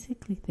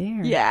basically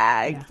there.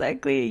 Yeah,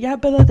 exactly. Yeah,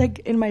 but like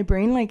in my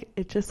brain, like,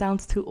 it just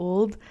sounds too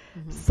old.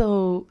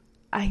 So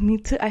I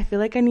feel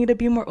like I need to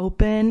be more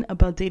open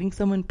about dating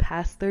someone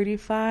past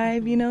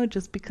 35, you know,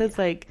 just because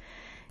like.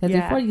 Because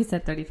before you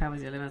said 35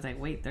 was your limit, I was like,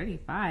 wait,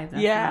 35?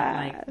 That's not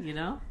like, you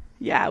know?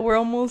 Yeah, we're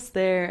almost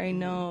there. I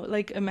know.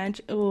 Like,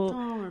 imagine,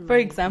 well, for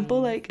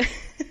example, like.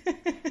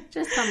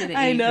 Just tell me the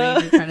age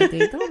range you're trying to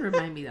date. Don't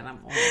remind me that I'm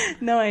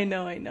old. No, I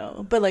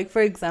know. But like,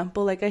 for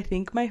example, like, I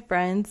think my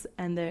friends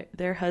and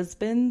their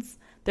husbands,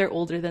 they're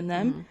older than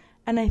them.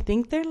 And I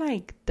think they're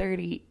like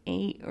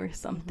 38 or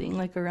something,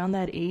 like around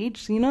that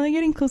age. You know, they're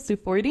getting close to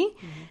 40.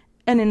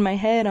 And in my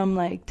head, I'm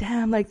like,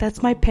 damn, like,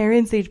 that's my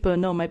parents' age. But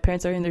no, my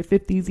parents are in their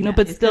 50s, you know,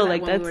 but still,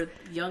 like, when that's. we were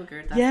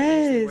younger, that's the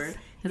age they were.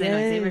 Because I know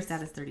Xavier's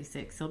dad is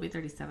 36. He'll be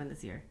 37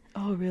 this year.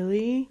 Oh,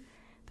 really?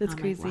 That's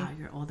crazy. Like, wow,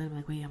 you're older. I'm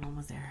like, wait, I'm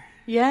almost there.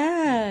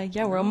 Yeah,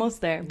 we're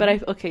almost there.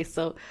 But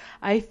so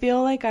I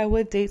feel like I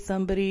would date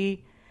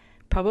somebody,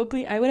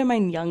 probably, I wouldn't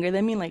mind younger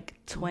than me, like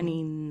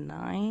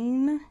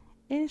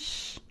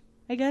 29-ish,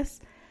 I guess.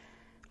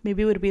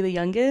 Maybe would be the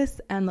youngest,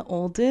 and the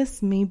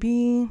oldest,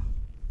 maybe,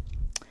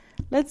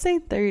 let's say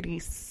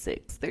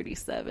 36,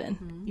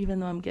 37, even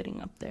though I'm getting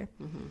up there.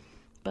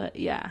 But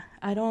yeah,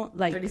 I don't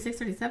like 36,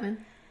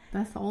 37.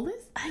 That's the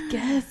oldest? I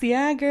guess,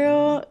 yeah,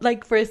 girl.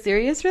 Like, for a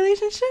serious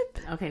relationship?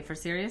 Okay, for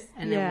serious?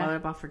 And then what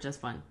about for just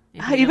fun?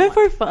 Even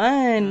for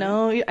fun.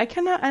 No, I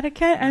can't. No.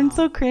 I'm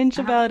so cringe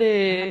about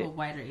it. I have a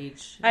wider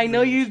age. I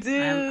know you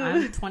do.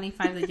 I'm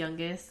 25, the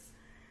youngest.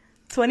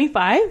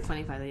 25?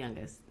 25, the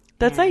youngest.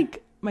 That's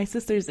like my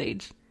sister's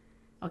age.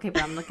 Okay,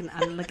 but I'm looking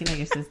at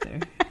your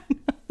sister.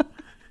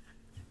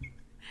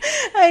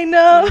 I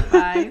know.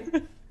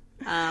 25.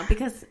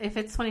 Because if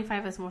it's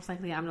 25, it's most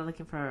likely I'm not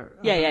looking for a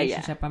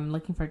relationship. I'm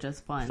looking for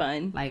just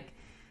fun. Like,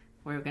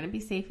 we're going to be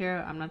safe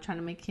here. I'm not trying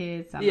to make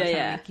kids. I'm not trying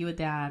to make you a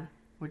dad.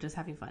 We're just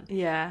having fun.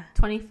 Yeah.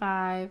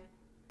 25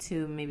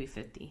 to maybe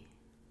 50.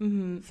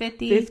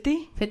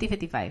 50?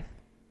 55.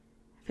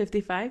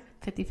 55?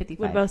 55.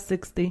 What about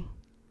 60?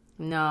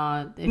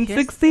 No. If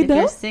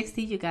you're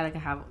 60, you got to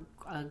have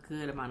a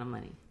good amount of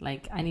money.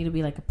 Like, I need to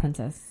be like a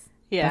princess.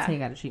 Yeah. That's how you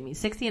got to treat me.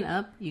 60 and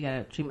up, you got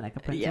to treat me like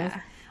a princess.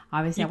 Yeah.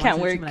 Obviously, I can't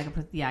work.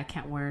 I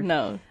can't work.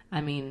 No.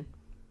 I mean,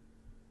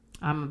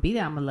 I'm going to be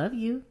there. I'm going to love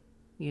you,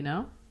 you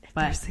know? If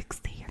they're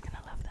 60, you're going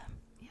to love them.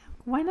 Yeah.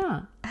 Why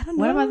not? I don't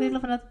know. What about they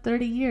live another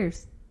 30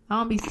 years? I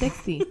want to be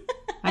 60.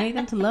 I need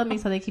them to love me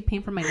so they keep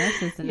paying for my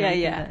nurses and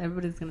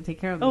everybody's going to take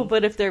care of me. Oh,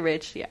 but if they're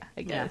rich,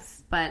 I guess.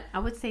 Yeah. But I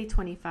would say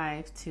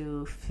 25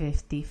 to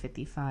 50,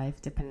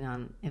 55, depending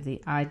on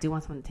I do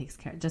want someone that takes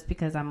care. Just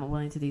because I'm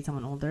willing to date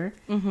someone older,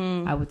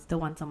 I would still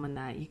want someone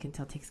that you can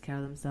tell takes care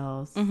of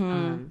themselves.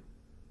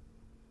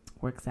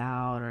 Works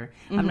out, or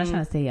I'm not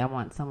trying to say I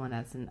want someone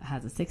that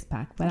has a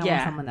six-pack, but I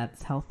want someone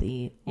that's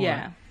healthy.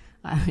 I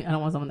don't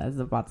want someone that's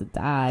about to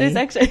die. There's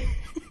actually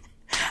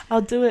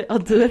I'll do it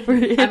for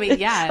it. I mean,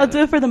 yeah, I'll do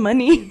it for the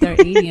money. They're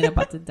 80 and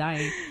about to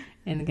die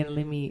and gonna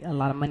leave me a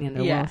lot of money on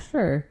their will,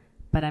 sure.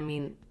 But I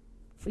mean,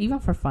 even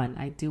for fun,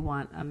 I do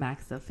want a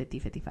max of 50,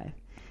 55,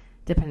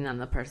 depending on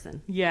the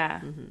person.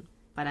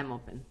 But I'm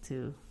open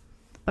to,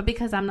 but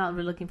because I'm not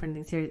really looking for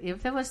anything serious.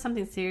 If it was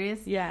something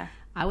serious,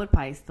 I would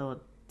probably still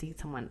date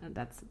someone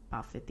that's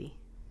about 50.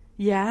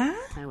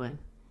 I would.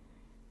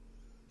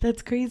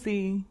 That's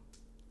crazy.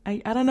 I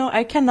don't know.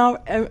 I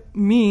cannot.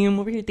 I'm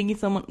over here thinking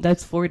someone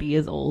that's 40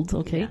 is old.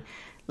 Okay,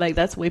 like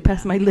that's way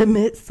past my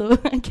limit. So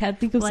I can't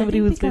think of somebody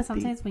who's 50. Because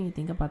sometimes when you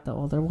think about the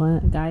older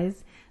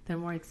guys, they're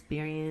more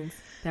experienced.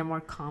 They're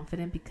more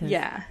confident because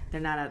they're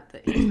not at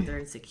the age where they're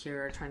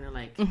insecure or trying to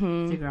like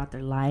figure out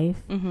their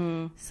life.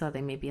 So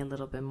they may be a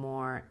little bit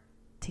more,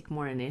 take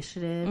more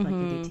initiative. Like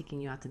if they're taking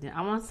you out to dinner.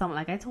 I want someone,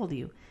 like I told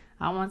you,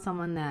 I want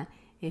someone that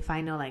if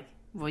I know, like,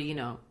 well, you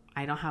know,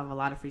 I don't have a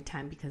lot of free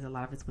time because a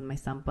lot of it's with my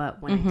son.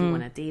 But when I do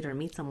want to date or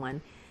meet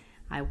someone,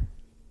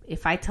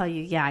 if I tell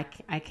you, I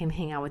can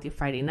hang out with you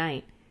Friday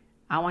night,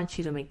 I want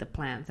you to make the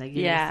plans. Like,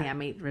 you're going to say, I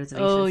made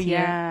reservations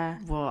here.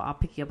 Well, I'll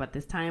pick you up at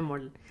this time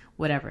or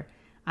whatever.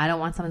 I don't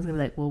want someone's going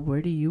to be like, well,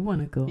 where do you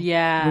want to go?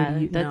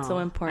 That's so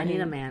important. I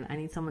need a man. I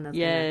need someone that's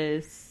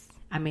gonna,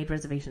 I made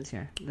reservations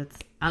here.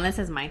 Unless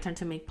it's my turn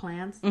to make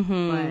plans.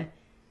 But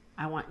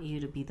I want you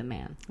to be the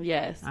man.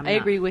 I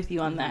agree with you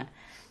on that.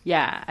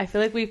 Yeah, I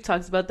feel like we've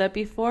talked about that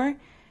before.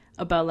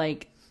 about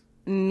like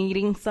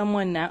needing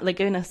someone now, like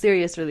in a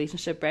serious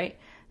relationship, right?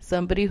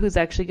 Somebody who's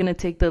actually going to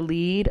take the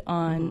lead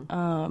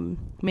on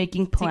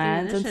making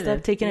plans and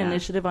stuff, taking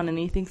initiative on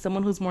anything.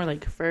 Someone who's more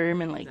like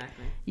firm and like,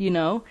 you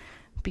know,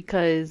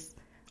 because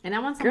and I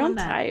want someone I'm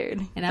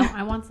tired. And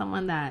I want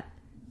someone that,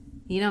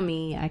 you know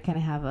me, I kind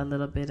of have a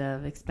little bit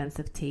of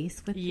expensive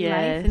taste with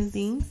life and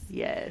things.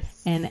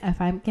 Yes. And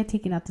if I get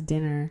taken out to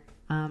dinner,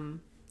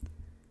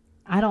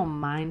 I don't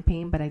mind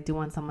paying, but I do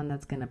want someone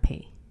that's going to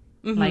pay.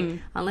 Like,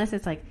 unless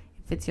it's like,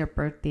 if it's your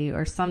birthday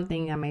or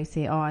something, I may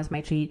say, oh, it's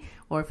my treat.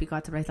 Or if you go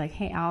out to breakfast, like,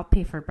 hey, I'll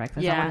pay for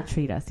breakfast. I want to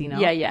treat us, you know?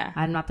 Yeah.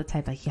 I'm not the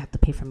type like, you have to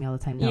pay for me all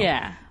the time. No.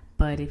 Yeah.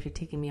 But if you're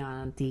taking me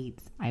on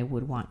dates, I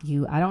would want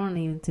you. I don't want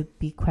even to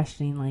be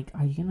questioning, like,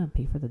 are you going to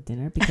pay for the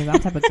dinner? Because I'm the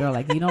type of girl,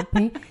 like, you don't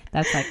pay.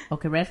 That's like,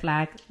 okay, red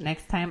flag.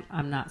 Next time,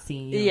 I'm not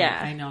seeing you. Yeah.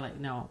 Like, I know, like,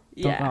 no,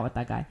 don't go out with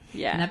that guy.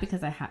 Yeah. Not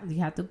because you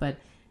have to, but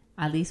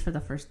at least for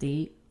the first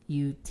date,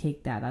 you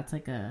take that. That's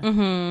like a,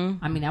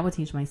 I mean, I would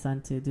teach my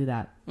son to do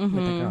that with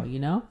a girl, you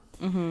know?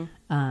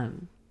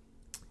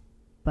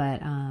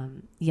 But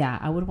yeah,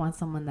 I would want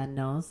someone that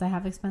knows I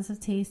have expensive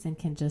taste and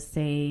can just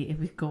say, if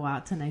we go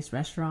out to a nice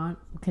restaurant,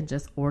 can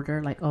just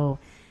order like, oh,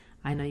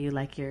 I know you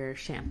like your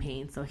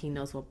champagne, so he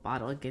knows what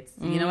bottle it gets.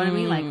 You know what I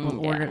mean? Like,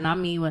 we'll order, not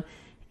me.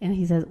 And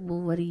he says, well,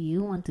 what do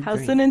you want to drink?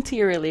 How soon into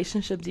your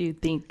relationship do you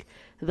think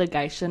the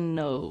guy should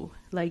know,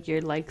 like,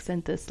 your likes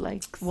and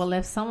dislikes? Well,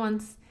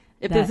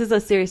 if this is a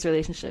serious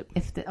relationship.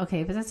 If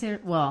it's a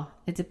serious, well,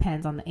 it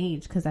depends on the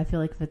age, because I feel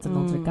like if it's an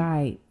older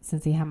guy,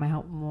 since they have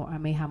I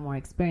may have more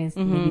experience,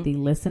 maybe they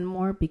listen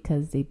more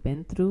because they've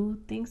been through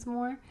things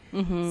more,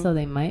 so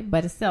they might.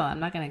 But still, I'm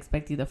not gonna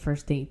expect you the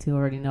first date to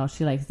already know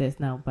she likes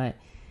this. No, but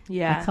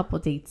a couple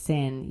dates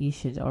in, you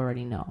should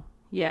already know.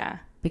 Yeah,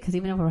 because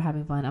even if we're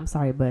having fun, I'm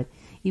sorry, but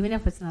even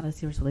if it's not a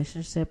serious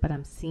relationship, but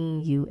I'm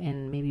seeing you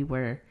and maybe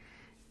we're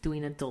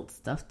doing adult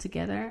stuff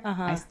together,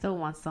 I still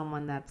want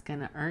someone that's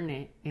gonna earn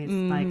it. It's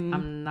like,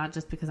 I'm not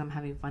just because I'm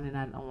having fun and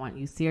I don't want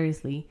you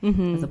seriously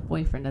as a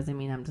boyfriend doesn't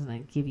mean I'm just gonna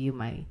give you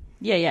my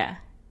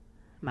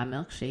my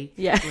milkshake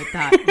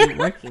without you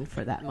working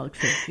for that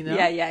milkshake, you know?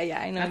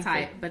 I know that's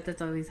how but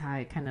that's always how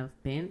I kind of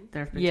been.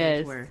 There's been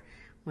times where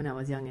when I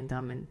was young and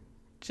dumb and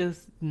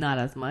just not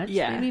as much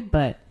maybe,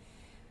 but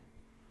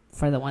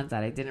for the ones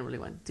that I didn't really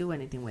want to do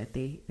anything with,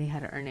 they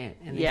had to earn it,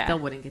 and they still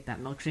wouldn't get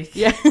that milkshake.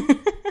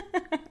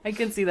 I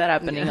can see that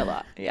happening a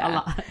lot. A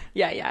lot.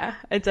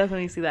 I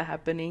definitely see that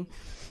happening.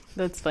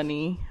 That's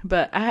funny.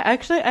 But I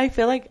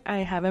feel like I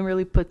haven't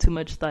really put too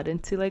much thought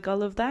into like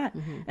all of that.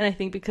 And I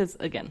think because,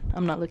 again,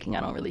 I'm not looking, I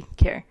don't really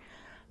care.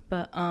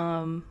 But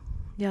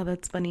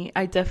that's funny.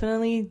 I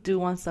definitely do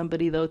want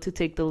somebody though to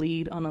take the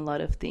lead on a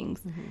lot of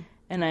things.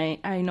 And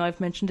I know I've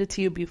mentioned it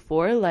to you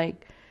before,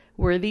 like,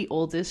 we're the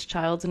oldest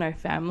child in our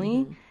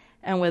family.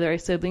 And whether our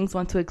siblings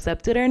want to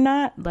accept it or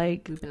not,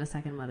 like, we've been a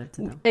second mother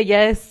to them.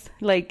 Yes,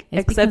 like,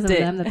 it's accept because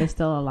of them that they're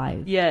still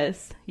alive.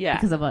 Yes,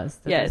 because of us.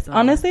 Yes,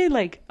 honestly,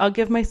 like, I'll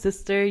give my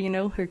sister, you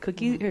know, her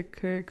cookie,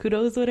 her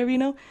kudos, whatever, you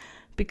know,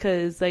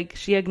 because like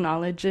she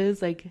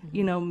acknowledges, like,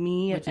 you know,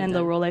 me and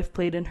the role I've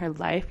played in her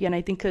life. And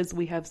I think because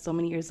we have so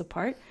many years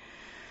apart.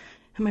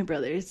 And my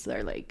brothers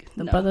are like,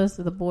 the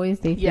boys,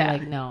 they feel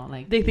like, no,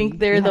 like, they think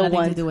they're the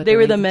ones. They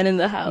were the men in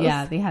the house.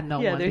 Yeah, they had no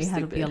one. They had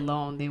to be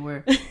alone. They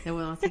were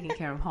taking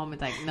care of home.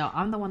 It's like, no,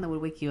 I'm the one that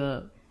would wake you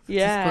up to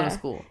go to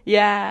school.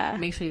 Yeah,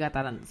 make sure you got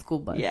that on the school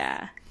bus.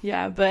 Yeah.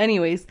 But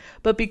anyways,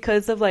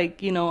 because of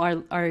like, you know,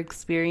 our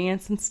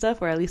experience and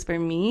stuff, or at least for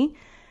me,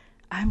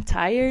 I'm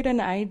tired, and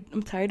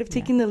I'm tired of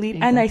taking the lead.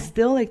 Exactly. And I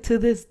still, like, to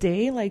this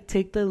day, like,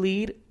 take the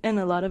lead in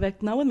a lot of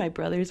not with my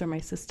brothers or my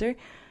sister,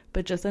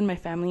 but just in my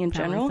family in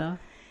general. Stuff.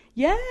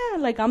 Yeah,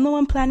 like, I'm the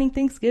one planning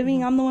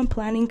Thanksgiving. I'm the one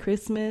planning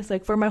Christmas,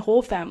 like, for my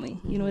whole family.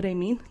 You know what I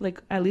mean?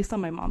 Like, at least on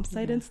my mom's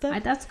side and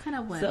stuff. That's kind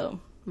of what... So,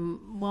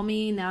 well,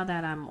 me, now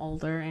that I'm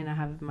older and I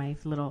have my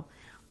little...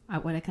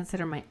 what I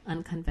consider my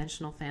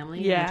unconventional family,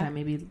 which I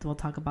maybe we'll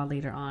talk about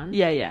later on.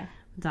 Yeah.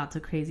 It's not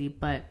too crazy,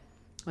 but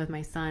with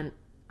my son,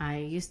 I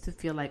used to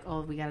feel like,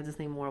 oh, we got to do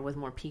something more with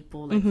more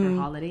people, like, for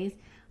holidays.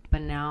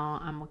 But now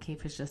I'm okay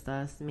if it's just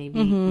us.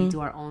 Maybe we do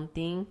our own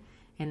thing.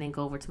 And then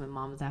go over to my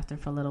mom's after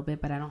for a little bit,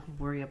 but I don't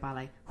worry about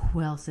like who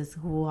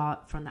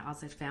from the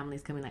outside family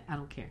is coming. Like, I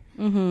don't care.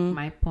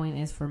 My point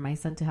is for my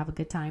son to have a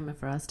good time and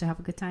for us to have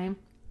a good time,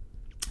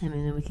 and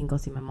then we can go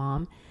see my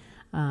mom.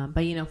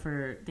 But you know,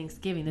 for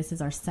Thanksgiving, this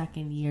is our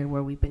second year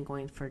where we've been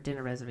going for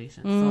dinner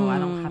reservations, so I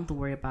don't have to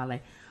worry about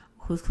like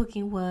who's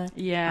cooking what.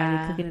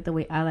 Are you cooking it the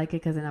way I like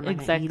it? Because then I'm not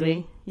gonna eat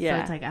it. So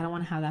it's like I don't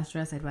want to have that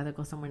stress. I'd rather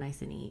go somewhere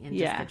nice and eat and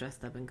just get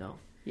dressed up and go.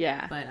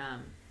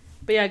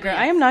 But yeah, girl,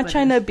 I am not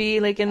trying to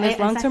be like in this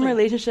long-term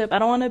relationship. I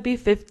don't want to be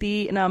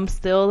 50 and I'm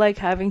still like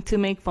having to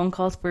make phone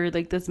calls for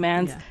like this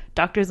man's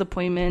doctor's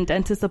appointment,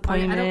 dentist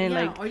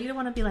appointment. Or you don't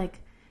want to be like,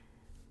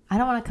 I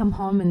don't want to come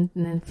home and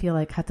then feel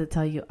like I have to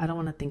tell you, I don't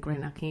want to think right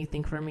now. Can you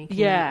think for me?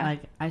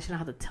 Like, I shouldn't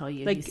have to tell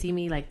you. Like, you see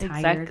me like tired.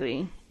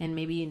 Exactly. And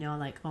maybe, you know,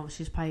 like, oh,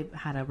 she's probably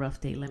had a rough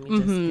day. Let me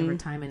just give her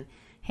time. And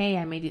hey,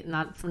 I made it,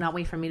 not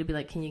wait for me to be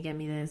like, can you get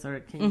me this, or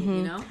can you,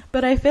 you know?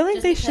 But I feel like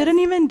Just they because- shouldn't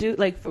even do,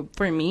 like,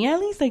 for me at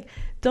least, like,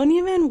 don't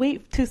even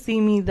wait to see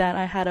me that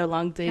I had a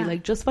long day. Yeah.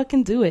 Like, just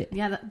fucking do it.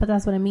 Yeah, but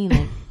that's what I mean.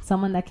 Like,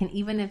 someone that can,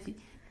 even if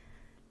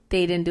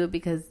they didn't do it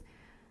because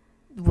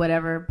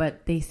whatever,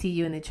 but they see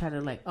you and they try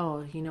to like,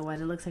 oh, you know what,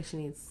 it looks like she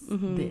needs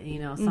you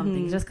know,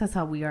 something. Just because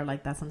how we are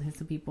like that sometimes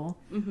to people,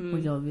 where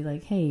you'll be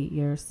like, hey,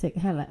 you're sick,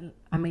 hey, like,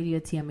 I made you a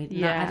tea, you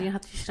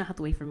shouldn't have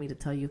to wait for me to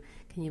tell you,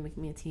 can you make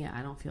me a tea,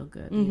 I don't feel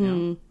good, you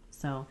know.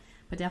 So,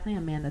 but definitely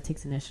a man that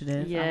takes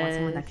initiative. I want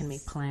someone that can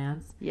make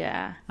plans.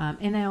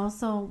 And I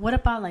also, what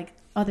about like,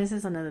 oh, this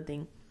is another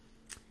thing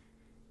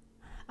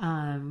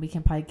we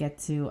can probably get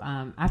to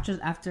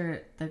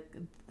after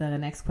the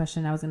next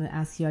question. I was going to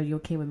ask you, are you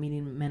okay with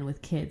meeting men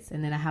with kids?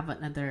 And then I have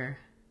another,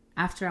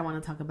 after I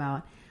want to talk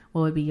about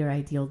what would be your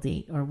ideal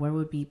date, or where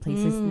would be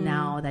places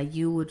now that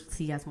you would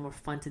see as more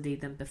fun to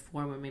date than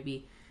before, where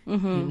maybe you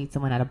meet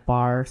someone at a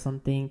bar or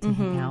something to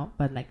hang out,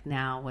 but like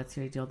now, what's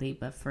your ideal date?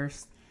 But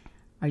first,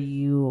 are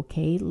you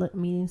okay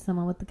meeting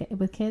someone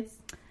with kids?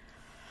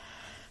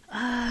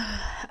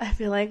 I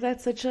feel like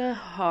that's such a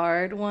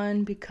hard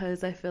one,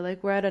 because I feel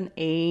like we're at an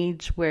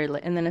age where,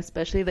 like, and then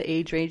especially the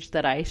age range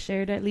that I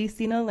shared, at least,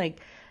 you know, like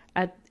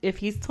if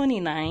he's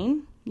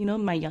 29, you know,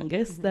 my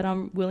youngest that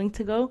I'm willing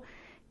to go,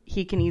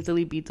 he can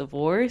easily be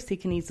divorced. He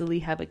can easily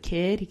have a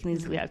kid. He can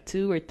easily have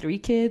 2 or 3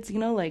 kids, you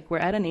know, like we're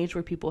at an age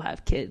where people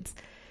have kids.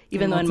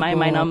 Even though in my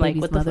mind, I'm like,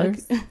 what the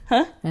fuck?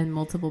 Huh? And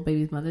multiple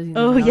babies' mothers. You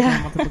know,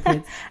 multiple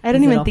kids. I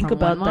didn't even think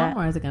about that.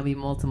 Or is it going to be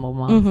multiple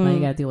moms? Now you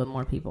got to deal with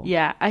more people.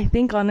 Yeah, I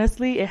think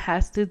honestly, it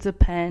has to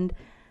depend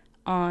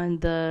on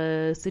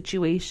the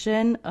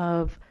situation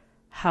of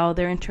how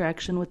their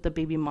interaction with the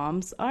baby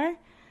moms are.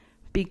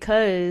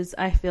 Because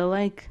I feel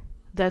like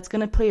that's going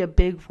to play a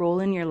big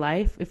role in your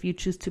life if you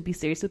choose to be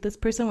serious with this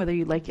person, whether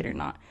you like it or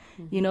not.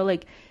 You know,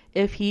 like,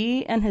 if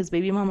he and his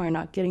baby mom are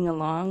not getting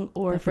along,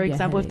 or for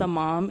example, if the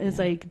mom is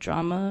like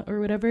drama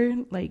or whatever,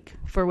 like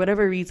for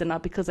whatever reason,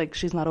 not because like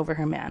she's not over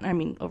her man, I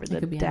mean over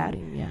the dad.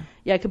 Anything,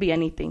 yeah, it could be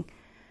anything.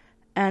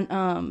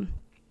 And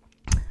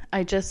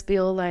I just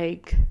feel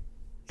like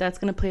that's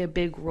going to play a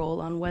big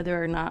role on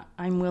whether or not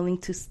I'm willing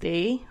to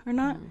stay or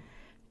not.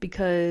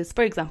 Because,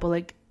 for example,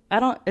 like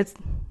it's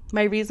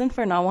my reason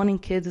for not wanting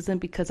kids isn't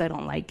because I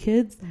don't like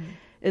kids.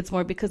 It's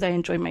more because I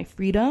enjoy my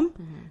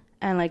freedom.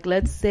 And like,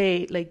 let's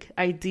say, like,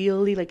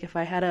 ideally, like if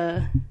I had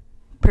a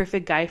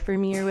perfect guy for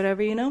me or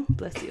whatever, you know,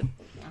 bless you.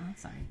 Oh,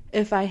 sorry.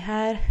 If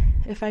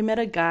I met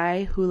a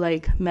guy who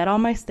like met all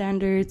my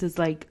standards, is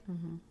like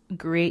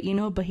great, you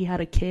know, but he had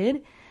a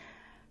kid,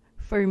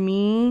 for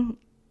me,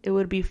 it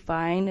would be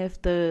fine if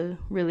the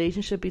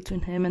relationship between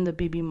him and the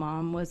baby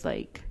mom was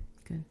like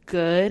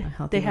good.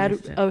 They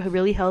had a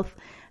really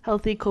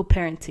healthy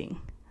co-parenting.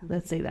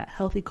 Let's say that,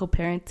 healthy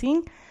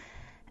co-parenting.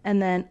 And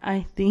then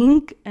I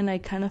think, and I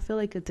kind of feel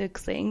like a dick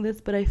saying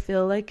this, but I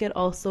feel like it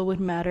also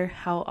would matter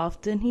how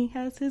often he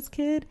has his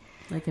kid.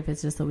 Like if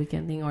it's just a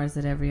weekend thing, or is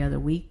it every other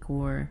week,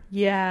 or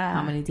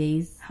how many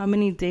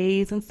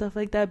days and stuff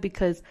like that.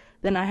 Because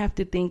then I have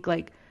to think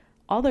like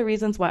all the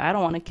reasons why I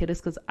don't want a kid is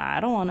because I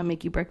don't want to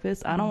make you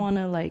breakfast. I don't want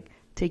to like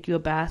take you a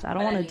bath. I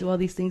don't want to do all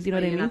these things. You know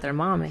what I mean? You're not their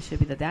mom. It should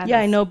be the dad.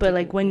 Yeah, I know. But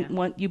like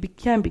when you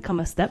can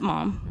become a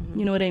stepmom,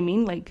 you know what I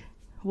mean? Like,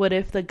 what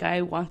if the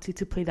guy wants you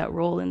to play that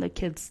role in the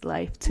kid's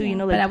life too? You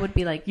know, like, but I would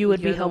be like, you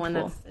would be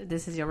helpful.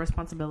 This is your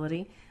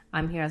responsibility.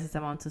 I'm here as a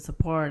stepmom to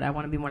support. I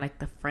want to be more like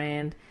the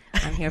friend.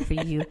 I'm here for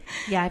you.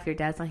 Yeah, if your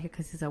dad's not here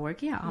because he's at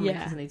work, I'm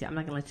not going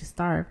to let you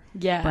starve.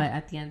 Yeah. But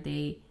at the end of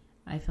the day,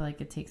 I feel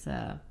like it takes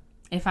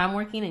if I'm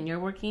working and you're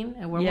working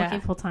and we're working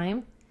full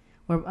time,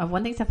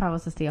 one thing is if I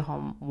was a stay at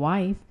home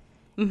wife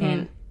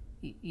and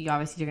you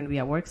obviously you're going to be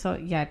at work, so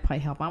yeah, I'd probably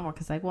help mom work.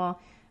 Cause like, well,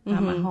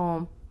 I'm at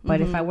home. But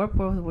if I work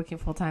working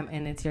full time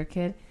and it's your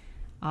kid,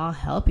 I'll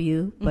help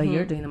you. But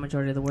you're doing the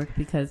majority of the work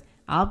because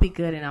I'll be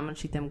good and I'm gonna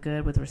treat them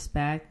good with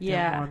respect.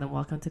 They're more than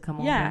welcome to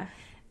come over.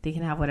 They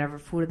can have whatever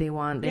food they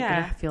want. They're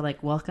gonna feel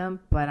like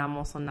welcome. But I'm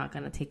also not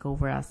gonna take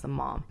over as a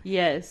mom.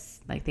 Yes,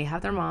 like they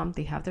have their mom,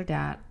 they have their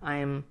dad.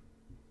 I'm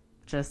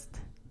just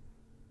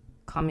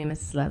call me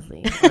Mrs.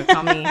 Leslie or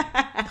call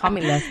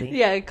me Leslie.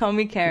 Yeah, call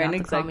me Karen.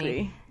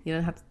 Exactly. You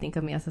don't have to think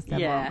of me as a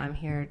stepmom. I'm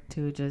here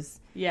to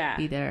just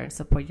be there and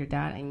support your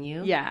dad and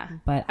you. Yeah.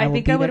 But I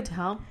think I would to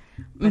help,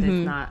 but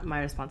it's not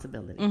my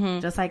responsibility.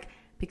 Just like,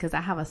 because I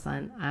have a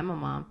son, I'm a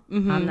mom.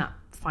 I'm not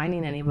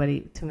finding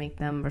anybody to make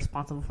them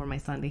responsible for my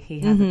son.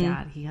 He has a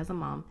dad. He has a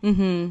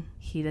mom.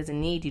 He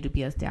doesn't need you to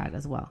be his dad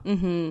as well.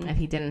 If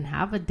he didn't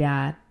have a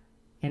dad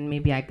and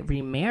maybe I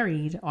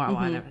remarried, or well,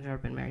 I've never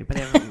been married, but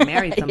I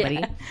married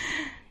somebody.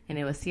 And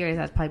it was serious,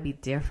 I'd probably be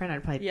different.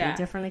 I'd probably think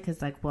differently because,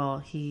 like, well,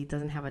 he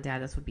doesn't have a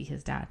dad. This would be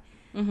his dad.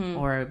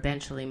 Or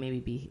eventually maybe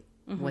be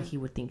what he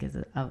would think is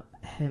of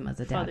him as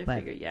a dad. Father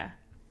but figure,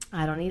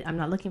 I'm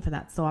not looking for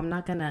that. So I'm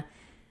not going to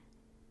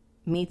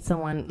meet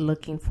someone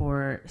looking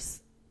for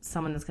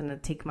someone that's going to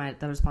take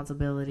the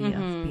responsibility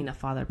of being a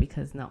father,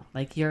 because no.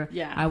 Like,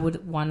 I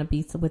would want to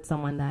be with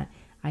someone that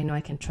I know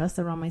I can trust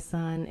around my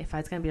son. If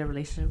it's going to be a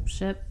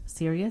relationship,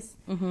 serious,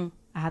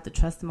 I had to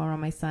trust them around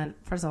my son.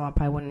 First of all, I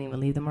probably wouldn't even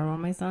leave them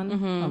around my son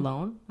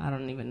alone. I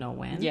don't even know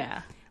when.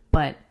 Yeah.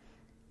 But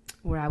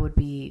where I would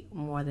be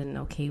more than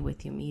okay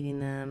with you meeting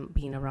them,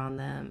 being around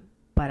them,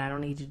 but I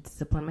don't need you to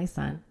discipline my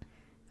son.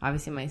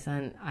 Obviously, my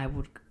son, I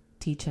would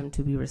teach him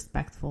to be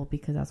respectful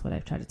because that's what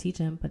I've tried to teach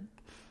him, but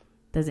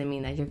doesn't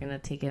mean that you're going to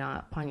take it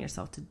upon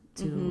yourself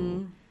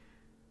to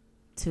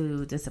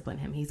discipline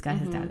him. He's got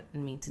his dad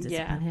and me to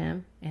discipline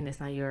him, and it's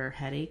not your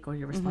headache or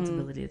your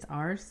responsibility. It's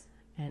ours,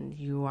 and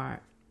you're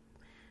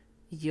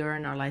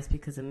in our lives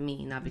because of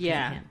me, not because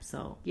of him.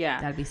 So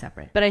that'd be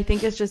separate. But I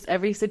think it's just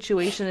every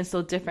situation is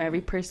so different.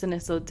 Every person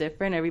is so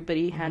different.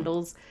 Everybody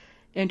handles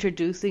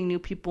introducing new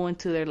people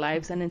into their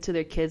lives and into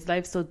their kids'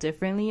 lives so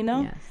differently, you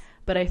know? Yes.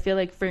 But I feel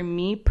like for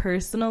me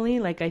personally,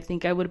 like I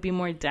think I would be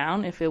more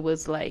down if it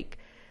was like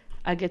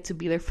I get to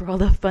be there for all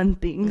the fun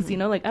things, you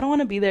know? Like I don't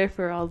want to be there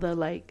for all the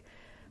like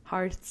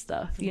hard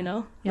stuff, you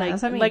know? Yeah, like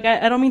that's what I mean. Like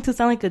I don't mean to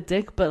sound like a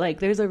dick, but like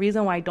there's a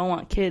reason why I don't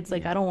want kids.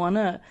 Like I don't want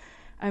to.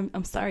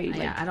 I'm sorry.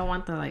 Like, I don't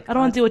want the like. I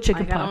don't want to deal with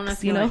chicken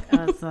pox. You know,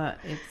 like,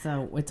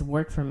 it's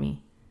work for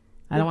me.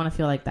 I don't want to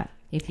feel like that.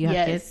 If you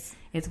have kids,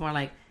 it's more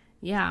like,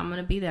 I'm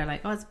gonna be there.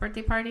 Like, it's a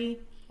birthday party.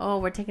 Oh,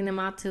 we're taking them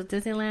out to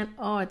Disneyland.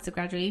 Oh, it's a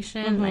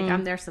graduation. Like,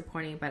 I'm there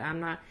supporting, but I'm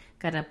not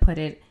gonna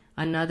take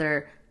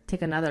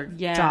another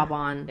job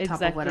on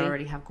top of what I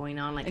already have going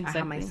on. Like, I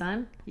have my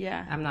son.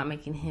 Yeah, I'm not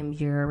making him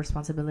your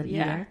responsibility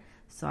either.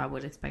 So I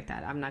would expect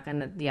that. I'm not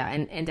gonna. Yeah,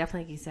 and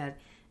definitely, like you said,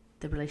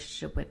 the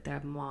relationship with their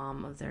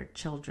mom of their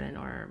children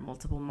or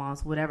multiple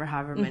moms, whatever,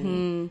 however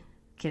many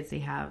kids they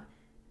have,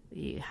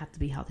 you have to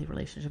be a healthy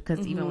relationship.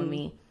 Because even with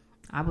me,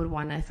 I would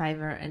want, if I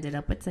ever ended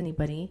up with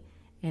anybody,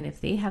 and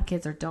if they have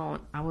kids or don't,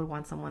 I would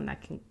want someone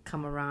that can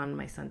come around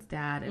my son's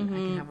dad and I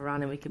can have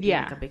around and we could be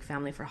like a big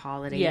family for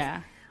holidays.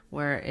 Yeah.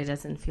 Where it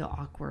doesn't feel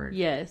awkward.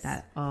 Yes.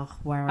 That,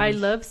 I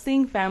love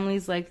seeing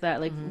families like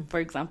that. Like, for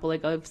example,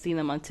 like I've seen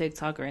them on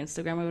TikTok or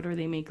Instagram or whatever.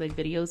 They make like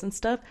videos and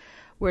stuff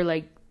where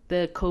like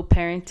the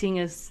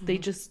co-parenting is, they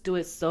just do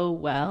it so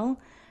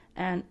well.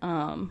 And,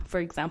 for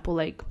example,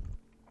 like,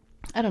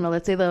 I don't know,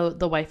 let's say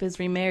the wife is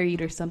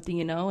remarried or something,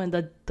 you know, and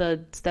the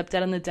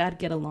stepdad and the dad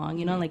get along,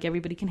 you know, like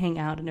everybody can hang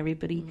out and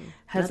everybody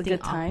has nothing a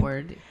good time.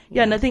 Awkward.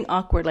 Yeah, nothing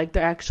awkward. Like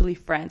they're actually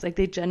friends. Like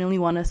they genuinely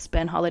want to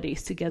spend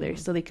holidays together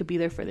so they could be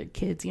there for their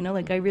kids, you know,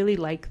 like I really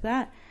like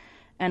that.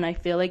 And I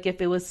feel like if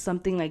it was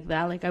something like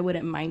that, like I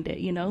wouldn't mind it,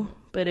 you know,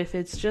 but if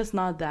it's just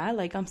not that,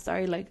 like, I'm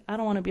sorry, like I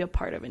don't want to be a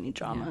part of any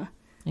drama. Yeah.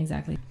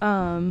 Exactly.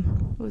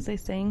 What was I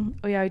saying?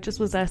 Oh yeah, I just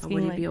was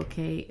asking. Would it be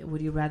okay?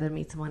 Would you rather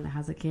meet someone that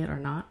has a kid or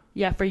not?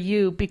 Yeah, for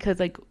you, because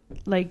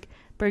like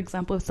for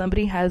example, if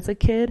somebody has a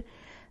kid,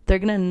 they're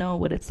gonna know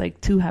what it's like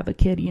to have a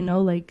kid. You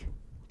know, like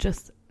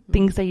just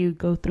things that you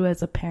go through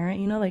as a parent.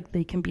 You know, like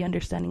they can be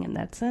understanding in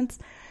that sense.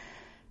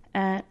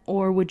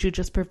 Or would you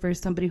just prefer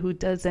somebody who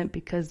doesn't?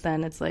 Because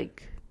then it's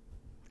like,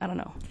 I don't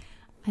know.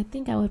 I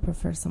think I would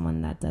prefer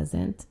someone that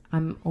doesn't.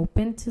 I'm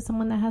open to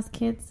someone that has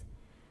kids.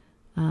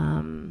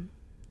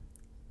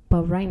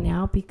 But right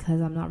now,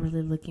 because I'm not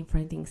really looking for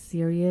anything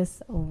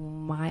serious,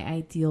 my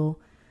ideal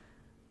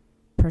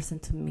person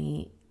to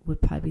me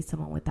would probably be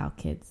someone without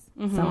kids.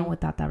 Someone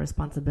without that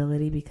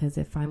responsibility, because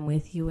if I'm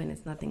with you and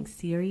it's nothing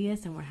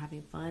serious and we're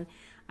having fun,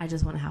 I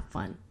just want to have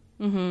fun.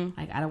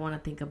 Like, I don't want to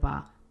think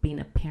about being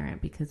a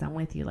parent because I'm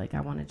with you. Like,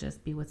 I want to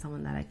just be with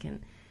someone that I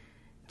can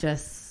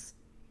just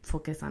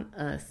focus on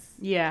us,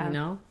 you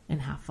know,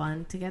 and have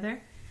fun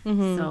together.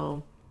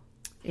 So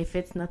if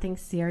it's nothing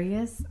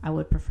serious, I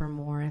would prefer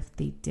more if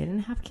they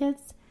didn't have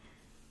kids.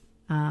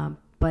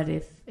 But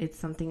if it's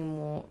something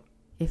more,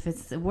 if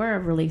we're a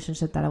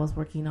relationship that I was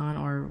working on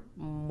or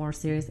more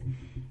serious,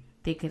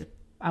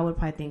 I would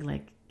probably think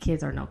like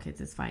kids or no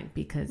kids is fine,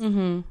 because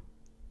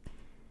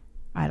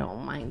I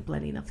don't mind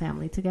blending a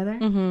family together.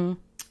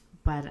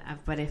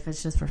 But if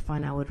it's just for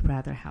fun, I would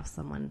rather have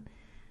someone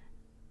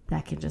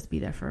that can just be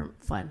there for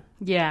fun.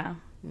 Yeah.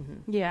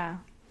 Yeah.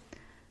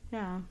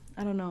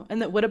 I don't know.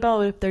 And what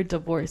about if they're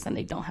divorced and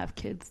they don't have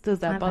kids? Does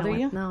that bother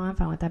you? No, I'm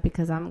fine with that,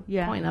 because I'm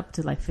going up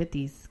to like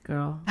 50s,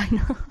 girl. I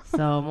know.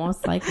 So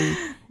most likely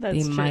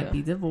they might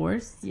be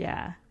divorced.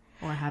 Yeah.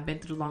 Or have been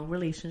through long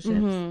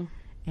relationships.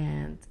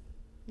 And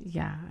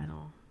I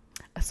don't.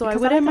 So I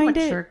wouldn't mind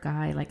it. A mature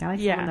guy. Like, I like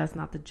someone that's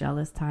not the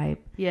jealous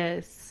type.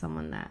 Yes.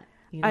 Someone that,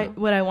 you know.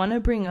 What I want to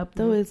bring up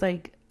though is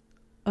like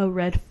a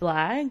red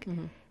flag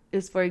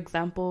is, for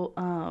example,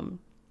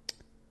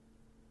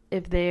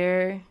 if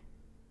they're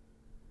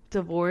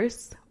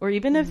divorced, or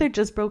even if they're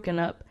just broken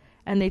up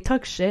and they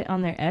talk shit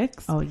on their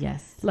ex. Oh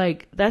yes.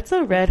 Like, that's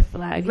a red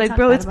flag. Like,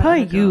 bro, it's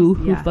probably you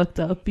who fucked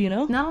up, you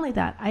know? Not only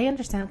that, I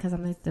understand, because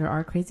there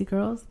are crazy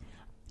girls,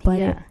 but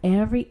if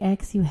every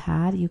ex you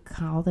had, you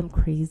call them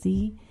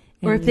crazy,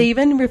 or if they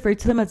even refer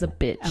to them as a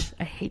bitch,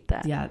 I hate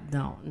that. Yeah,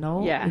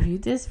 no. Yeah. If you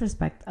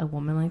disrespect a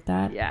woman like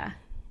that,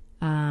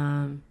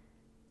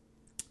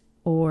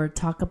 or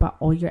talk about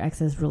all your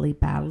exes really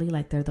badly,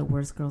 like they're the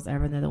worst girls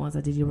ever and they're the ones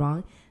that did you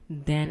wrong,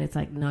 then it's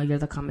like, no, you're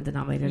the common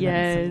denominator.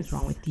 Yes. Something's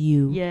wrong with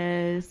you.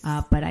 Yes.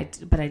 But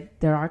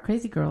there are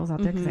crazy girls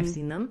out there, because I've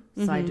seen them,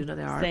 so I do know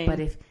there are. Same. But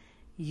if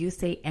you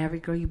say every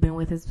girl you've been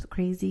with is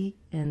crazy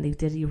and they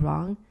did you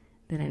wrong,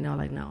 then I know,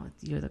 like, no,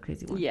 you're the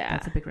crazy one. Yeah.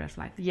 That's a big red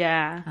flag.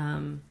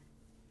 Yeah.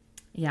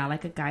 Yeah,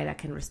 like a guy that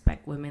can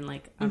respect women,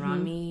 like,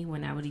 around me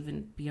when I would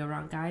even be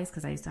around guys,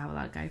 because I used to have a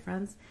lot of guy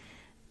friends.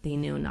 They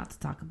knew not to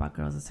talk about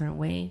girls a certain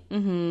way.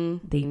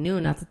 They knew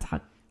not to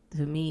talk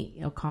to me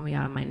or call me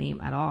out of my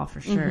name at all,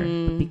 for sure.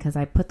 But because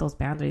I put those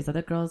boundaries,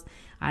 other girls,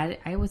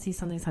 I would see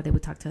sometimes how they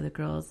would talk to other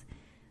girls,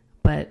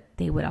 but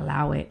they would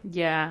allow it.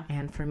 Yeah.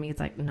 And for me, it's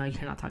like, no,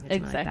 you're not talking to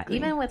me like that.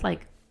 Even with,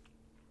 like,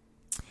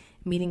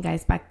 meeting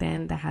guys back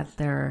then that had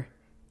their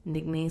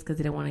nicknames because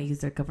they didn't want to use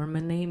their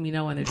government name, you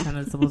know, when they're trying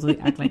to supposedly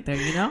act like they're,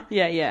 you know?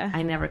 Yeah.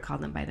 I never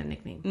called them by their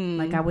nickname.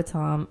 Like, I would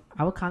tell them,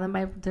 I would call them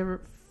by their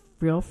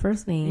real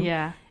first name.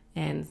 Yeah.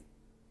 And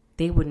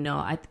they would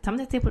know.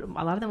 Sometimes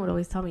a lot of them would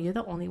always tell me, you're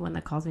the only one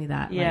that calls me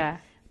that. Yeah. Like,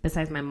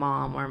 besides my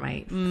mom or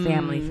my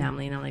family.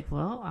 And I'm like,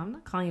 well, I'm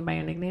not calling you by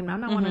your nickname. I'm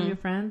not one of your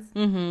friends.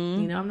 You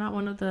know, I'm not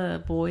one of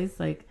the boys.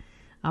 Like,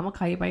 I'm going to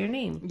call you by your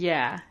name.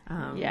 Yeah.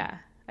 Yeah.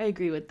 I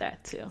agree with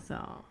that too.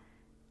 So,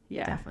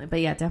 yeah. Definitely.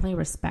 But yeah, definitely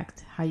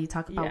respect how you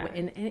talk about,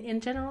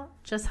 in general,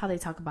 just how they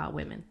talk about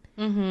women.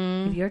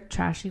 If you're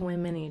trashing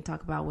women and you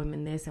talk about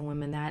women this and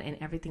women that and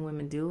everything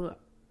women do,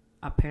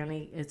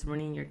 apparently it's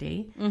ruining your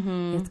day.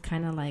 It's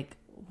kind of like,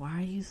 why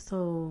are you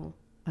so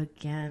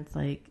against,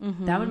 like,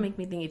 that would make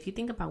me think, if you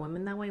think about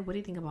women that way, what do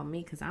you think about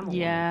me? Because I'm a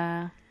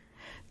woman.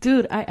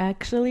 Dude, I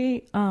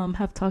actually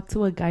have talked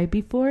to a guy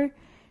before,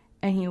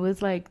 and he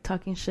was like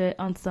talking shit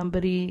on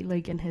somebody,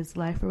 like, in his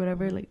life or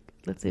whatever. Like,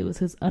 let's say it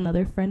was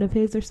another friend of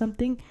his or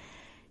something.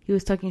 He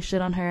was talking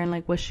shit on her and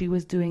like what she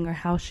was doing or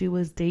how she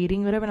was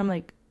dating, whatever. And I'm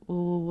like,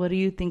 well, what do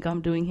you think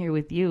I'm doing here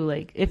with you?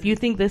 Like, if you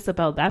think this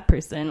about that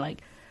person,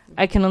 like,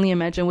 I can only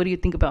imagine, what do you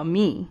think about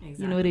me?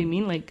 Exactly. You know what I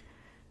mean? Like,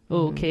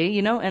 okay,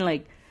 you know? And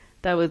like,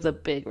 that was a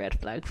big red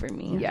flag for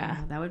me. Yeah.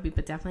 That would be,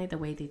 but definitely the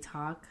way they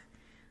talk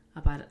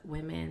about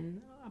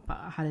women,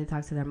 about how they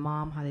talk to their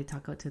mom, how they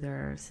talk to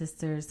their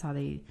sisters,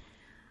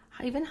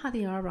 even how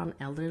they are around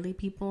elderly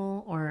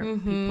people or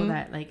people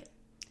that, like,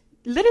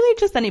 literally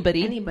just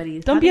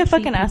anybody. Don't be a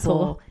fucking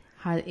asshole.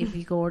 How, if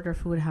you go order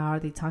food, how are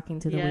they talking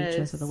to the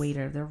waitress or the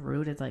waiter? If they're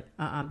rude, it's like,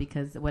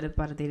 because what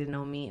about if they didn't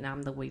know me and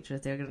I'm the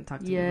waitress? They're gonna talk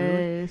to me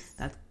rude.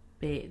 That's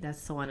big.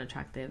 That's so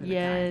unattractive.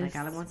 Like,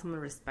 I want someone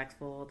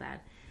respectful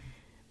that,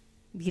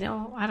 you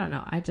know, I don't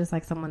know. I just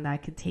like someone that I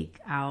could take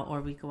out,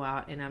 or we go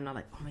out and I'm not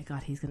like, oh my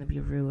God, he's going to be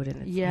rude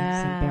and it's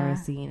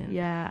embarrassing.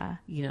 And,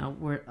 you know,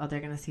 they're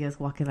going to see us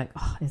walking like,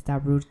 oh, is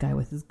that rude guy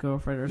with his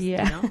girlfriend? Or, you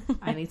know,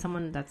 I need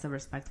someone that's a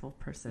respectful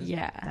person.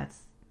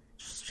 That's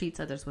treats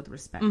others with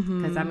respect.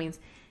 Because that means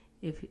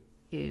if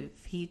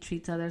he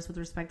treats others with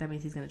respect, that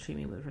means he's going to treat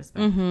me with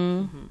respect.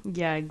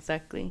 Yeah,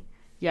 exactly.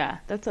 Yeah,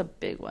 that's a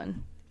big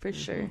one for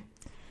sure.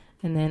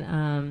 And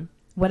then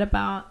what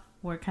about,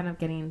 we're kind of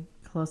getting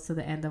close to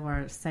the end of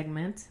our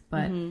segment,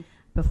 but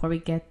before we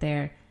get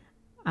there,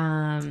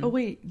 oh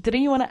wait,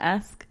 didn't you want to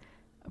ask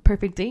a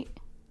perfect date?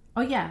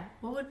 Oh yeah,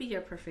 what would be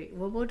your perfect?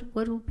 What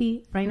would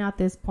be right now at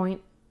this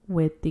point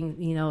with things,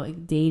 you know,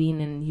 like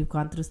dating, and you've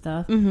gone through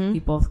stuff,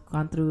 you've both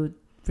gone through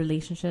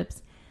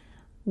relationships.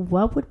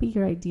 What would be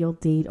your ideal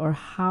date, or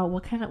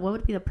what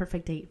would be the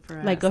perfect date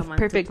for like a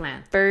perfect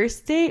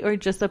first date, or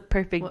just a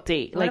perfect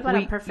date? Like, what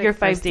about you're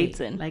 5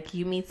 dates in? Like,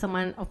 you meet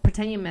someone, or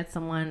pretend you met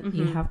someone,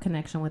 you have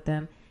connection with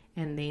them,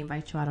 and they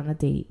invite you out on a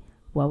date.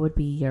 What would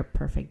be your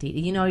perfect date?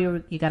 You know,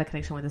 you got a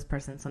connection with this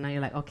person, so now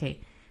you're like, okay,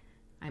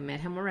 I met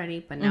him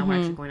already, but now we're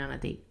actually going on a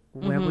date.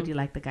 Where would you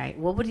like the guy?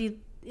 What would you?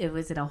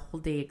 Is it a whole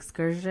day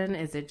excursion?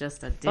 Is it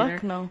just a dinner?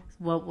 Fuck no.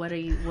 What are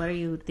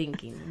you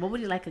thinking? What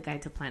would you like a guy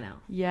to plan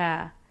out?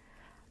 Yeah,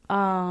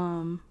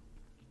 I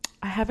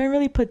haven't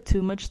really put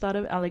too much thought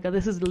of. Like,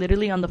 this is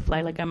literally on the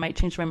fly. Like, I might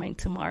change my mind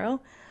tomorrow,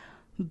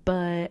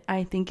 but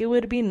I think it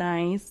would be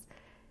nice.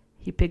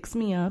 He picks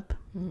me up.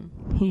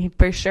 He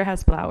for sure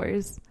has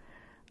flowers.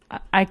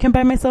 I can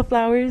buy myself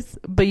flowers,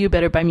 but you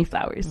better buy me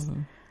flowers.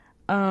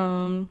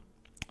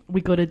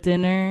 We go to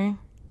dinner.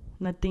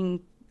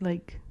 Nothing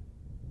like,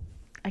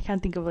 I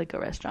can't think of like a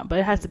restaurant, but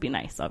it has to be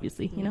nice,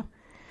 obviously, you know?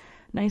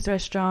 Nice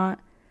restaurant.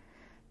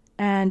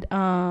 And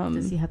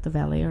does he have the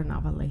valet or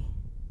not valet?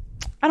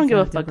 I don't give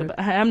a fuck about.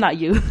 I'm not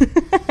you.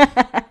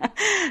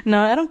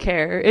 No, I don't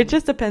care. It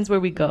just depends where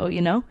we go,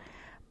 you know?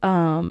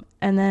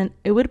 And then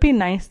it would be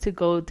nice to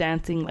go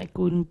dancing, like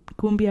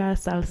cumbia,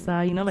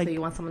 salsa, you know, like. So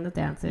you want someone to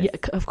dance? Yeah,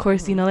 of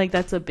course, you know, like,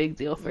 that's a big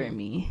deal for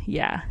me.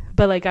 Yeah.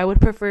 But like, I would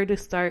prefer to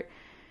start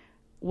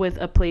with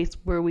a place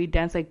where we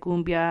dance like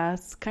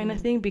cumbias kind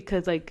of thing,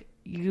 because like,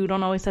 you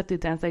don't always have to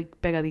dance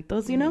like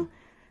pegaditos, you know?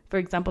 For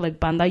example, like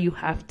banda, you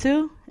have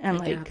to, and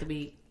like have to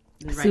be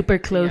super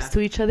close to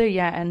each other.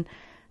 Yeah.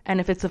 And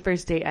if it's a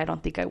first date, I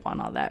don't think I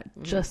want all that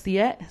just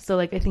yet. So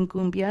like, I think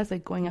cumbias,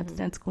 like going out to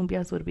dance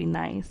cumbias would be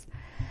nice.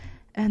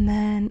 And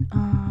then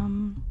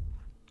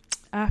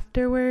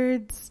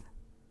afterwards,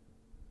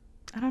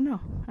 I don't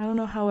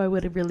know how I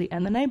would really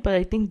end the night, but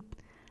I think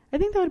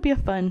that would be a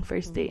fun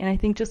first date. And I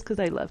think just because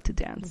I love to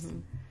dance.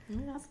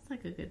 That sounds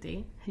like a good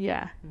date.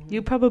 Yeah.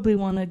 You probably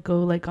want to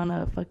go like on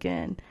a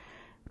fucking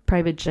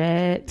private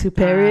jet to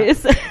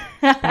Paris.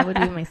 That would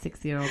be my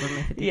 60-year-old or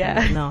my 50-year-old.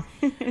 Yeah. No.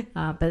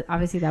 But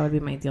obviously that would be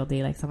my ideal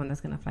date, like someone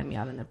that's going to fly me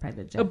out in a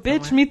private jet. Oh,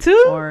 bitch, me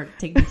too. Or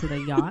take me to the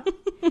yacht.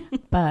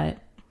 But,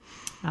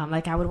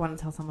 like, I would want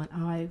to tell someone,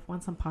 oh, I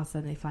want some pasta,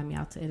 and they fly me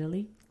out to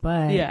Italy.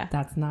 But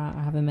that's not,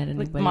 I haven't met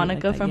anybody like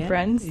Monica like that from yet.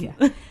 Friends.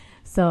 Yeah.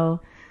 So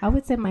I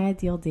would say my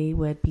ideal date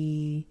would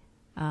be,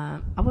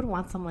 I would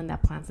want someone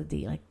that plans a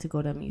date, like to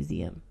go to a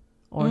museum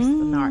or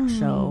an art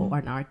show or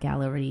an art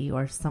gallery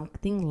or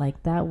something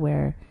like that,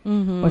 where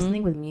or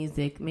something with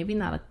music. Maybe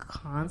not a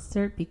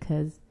concert,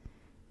 because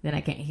then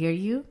I can't hear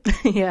you.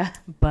 Yeah.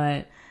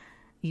 But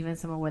even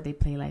somewhere where they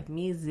play live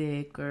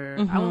music, or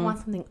I would want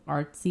something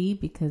artsy,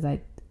 because I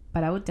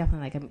would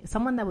definitely like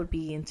someone that would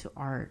be into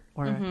art,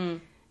 or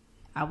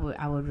I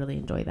would really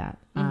enjoy that.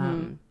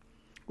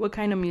 What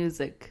kind of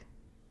music?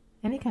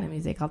 Any kind of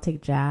music. I'll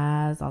take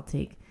jazz. I'll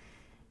take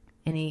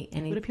any.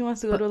 What if he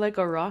wants to go to like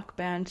a rock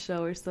band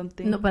show or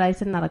something? No, but I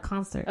said not a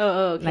concert.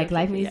 Oh, okay. Like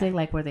live music,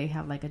 like where they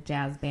have like a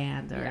jazz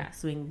band or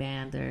swing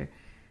band or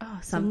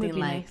something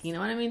like, nice. You know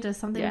what I mean? Just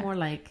something more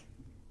like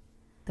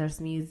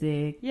there's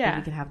music. Yeah.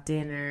 We could have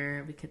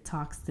dinner. We could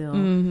talk still.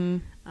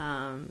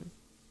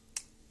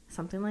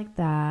 Something like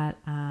that.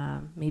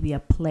 Maybe a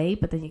play,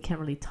 but then you can't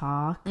really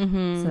talk.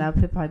 So that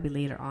would probably be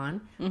later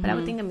on. But I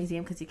would think a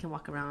museum, because you can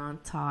walk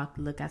around, talk,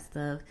 look at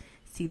stuff,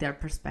 see their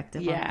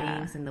perspective on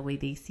things and the way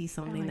they see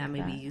something that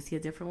maybe you see a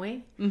different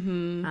way.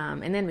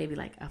 And then maybe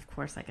like, of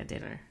course, like a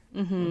dinner.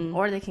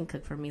 Or they can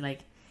cook for me. Like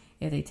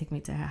if they take me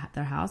to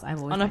their house, I've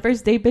always... On a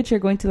first date, bitch, you're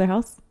going to their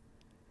house?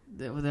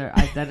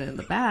 I've done it in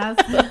the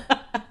past.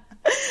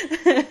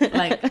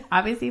 Like,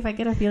 obviously, if I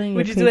get a feeling...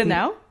 Would you do it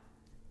now?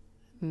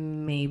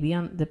 Maybe.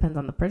 Depends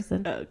on the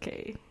person.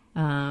 Okay.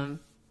 Depends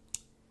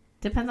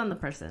on the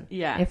person.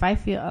 Yeah. If I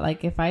feel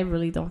like, if I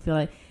really don't feel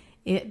like...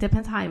 It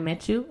depends how I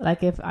met you.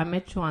 Like, if I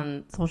met you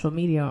on social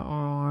media or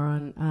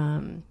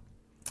on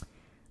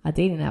a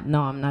dating app,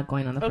 no, I'm not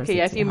going on the first date. Okay,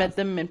 yeah, if you met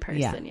them in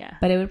person, yeah.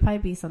 But it would probably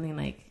be something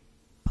like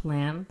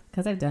planned,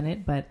 because I've done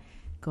it, but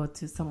go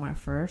to somewhere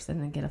first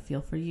and then get a feel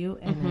for you.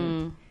 And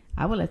then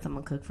I would let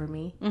someone cook for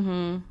me,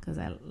 because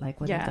I like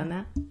when they've done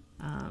that.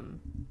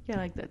 Yeah, I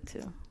like that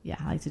too. Yeah,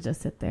 I like to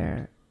just sit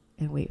there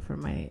and wait for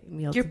my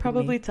meal. You're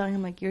probably telling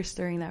him like, you're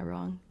stirring that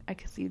wrong. I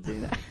can see you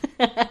do that.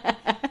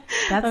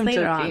 That's I'm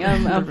later joking.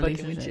 on. I'm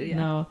fucking with you. Yeah.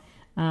 No,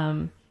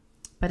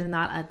 but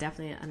not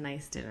definitely a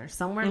nice dinner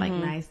somewhere like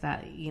nice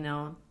that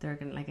they're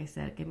gonna, like I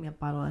said, give me a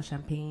bottle of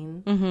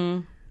champagne.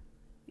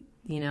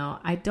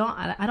 I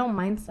don't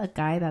mind a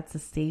guy that's a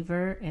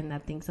saver and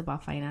that thinks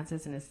about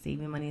finances and is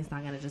saving money. It's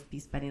not gonna just be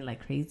spending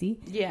like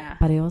crazy. Yeah.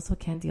 But I also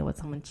can't deal with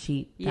someone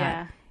cheap.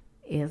 That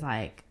is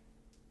like,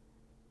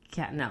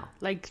 no.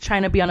 Like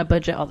trying to be on a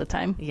budget all the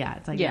time. Yeah,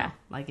 it's like, no.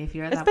 Like if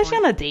you're at especially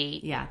that point, on a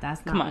date. Yeah,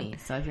 that's not me.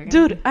 So if you're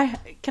gonna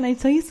can I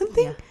tell you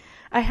something? Yeah.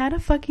 I had a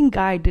fucking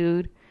guy,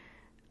 dude.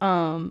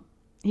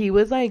 He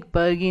was like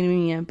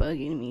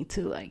bugging me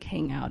to like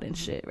hang out and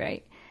shit,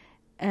 right?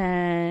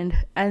 And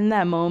in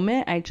that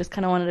moment, I just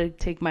kind of wanted to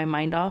take my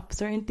mind off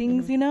certain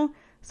things,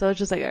 So it's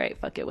just like, all right,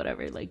 fuck it,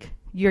 whatever. Like,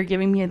 you're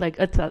giving me like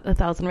a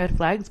 1,000 red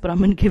flags, but I'm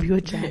gonna give you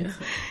a chance.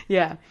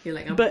 Yeah. You're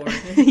like, I'm bored.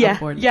 I'm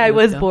bored. I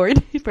was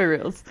bored for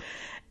reals.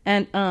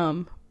 And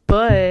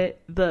but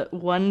the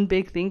one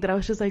big thing that I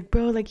was just like,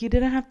 bro, like you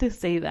didn't have to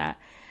say that.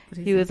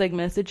 He was like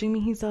messaging me.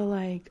 He's all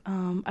like,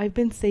 I've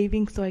been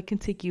saving so I can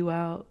take you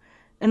out.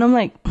 And I'm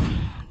like,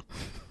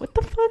 what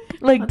the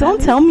fuck? Like,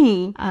 don't tell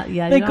me.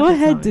 Like, go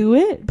ahead, do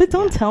it. But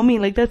don't tell me.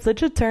 Like, that's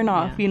such a turn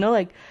off,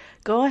 Like,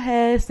 go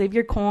ahead, save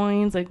your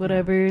coins, like,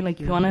 whatever. Like,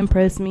 you want to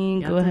impress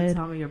me, go ahead.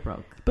 Tell me you're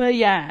broke. But,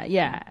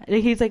 yeah.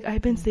 Like, he's like,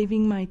 I've been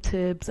saving my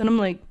tips. And I'm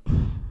like,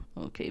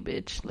 okay,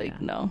 bitch. Like,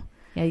 no.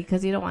 Yeah,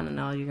 because you don't want to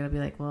know. You're going to be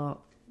like,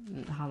 well,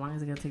 how long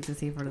is it going to take to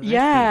save for the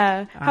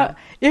next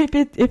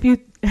week? If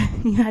you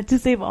had to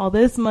save all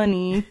this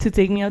money to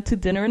take me out to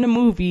dinner and a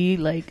movie,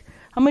 like,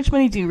 how much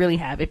money do you really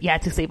have if you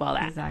had to save all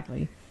that?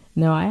 Exactly.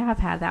 No, I have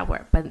had that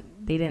work, but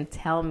they didn't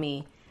tell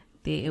me.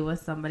 It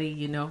was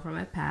somebody from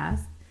my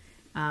past.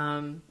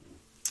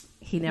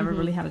 He never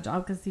really had a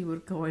job because he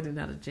would go in and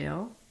out of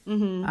jail.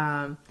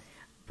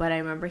 But I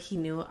remember he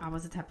knew I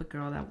was the type of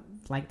girl that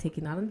liked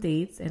taking out on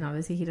dates, and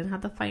obviously he didn't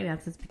have the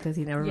finances because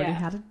he never really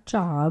had a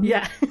job.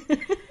 Yeah.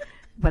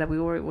 But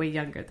we were way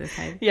younger at this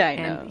time. Yeah, I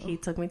know. And he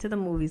took me to the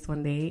movies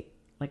one day,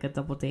 like a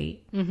double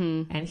date.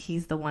 And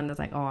he's the one that's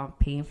like, oh, I'm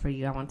paying for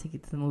you. I want to take you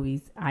to the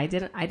movies. I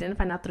didn't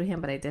find out through him,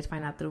 but I did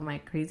find out through my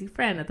crazy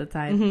friend at the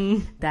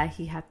time that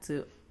he had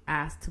to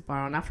ask to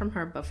borrow, not from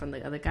her, but from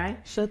the other guy.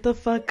 Shut the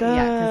fuck up.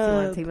 Yeah, because he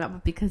wanted to take me out,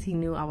 but because he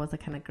knew I was the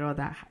kind of girl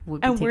that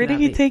would be And where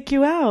did he take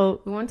you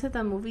out? We went to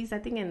the movies, I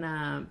think, in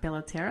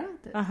Bellaterra.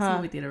 That's the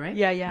movie theater, right?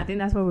 Yeah. I think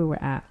that's where we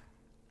were at.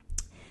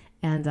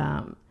 And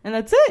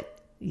that's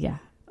it? Yeah.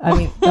 I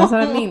mean, that's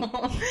what I mean.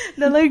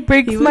 That like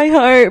breaks my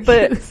heart,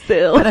 but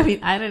still. But I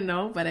mean, I don't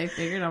know. But I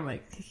figured, I'm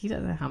like, he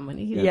doesn't have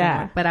money. He doesn't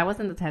work. But I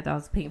wasn't the type that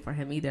was paying for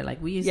him either.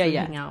 Like, we used to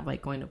hang out,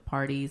 like going to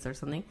parties or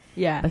something.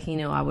 Yeah. But he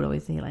knew I would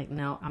always say, like,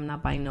 no, I'm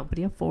not buying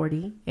nobody a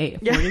 40. Hey,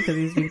 40 because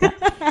he's really bad.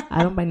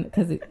 I don't buy,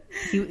 because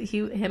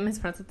him, his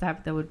friends, the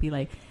type that would be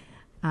like,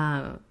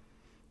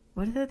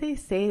 what did they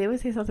say? They would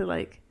say something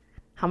like,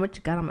 how much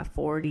you got on my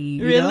 40?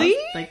 You really? Know?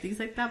 Like things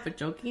like that, but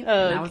joking.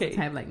 Oh, and I was the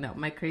type, like, no,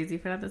 my crazy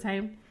friend at the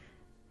time.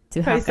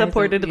 I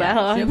supported that,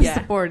 huh? She was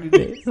supported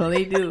it, so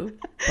they do.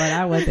 But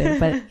I wasn't.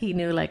 But he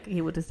knew, like,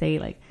 he would just say,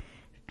 like,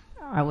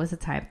 I was the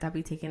type that'd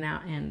be taken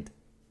out, and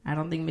I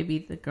don't think maybe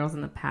the girls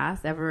in the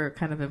past ever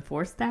kind of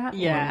enforced that.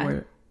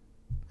 Yeah.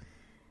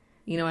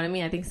 You know what I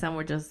mean? I think some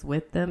were just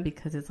with them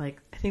because it's like,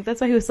 I think that's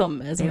why he was so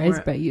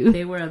mesmerized by you.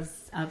 They were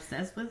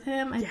obsessed with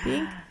him, I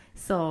think.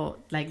 So,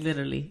 like,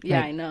 literally. Yeah,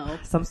 like, I know.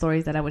 Some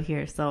stories that I would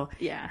hear. So,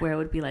 where it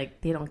would be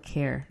like, they don't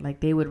care. Like,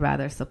 they would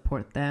rather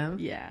support them.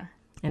 Yeah.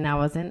 And I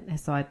wasn't.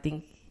 So, I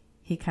think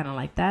he kind of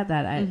liked that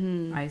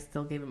I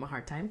still gave him a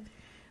hard time.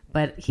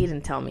 But he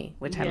didn't tell me,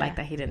 which I like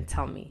that he didn't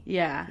tell me.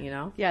 Yeah. You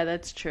know? Yeah,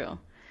 that's true.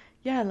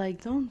 Yeah,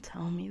 like, don't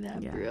tell me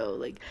that, bro.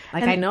 Like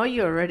I know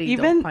you already.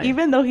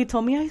 Even though he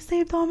told me I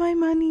saved all my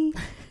money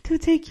to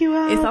take you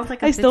out, it sounds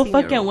like I still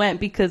fucking went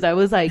because I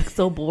was like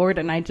so bored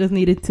and I just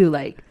needed to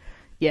like,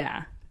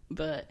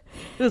 but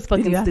it was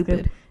fucking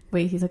stupid.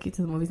 Wait, he took you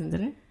to the movies and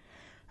dinner?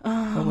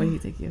 Or where did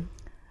he take you?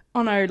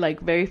 On our like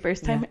very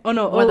first time. Oh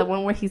no, or the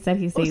one where he said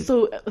he saved.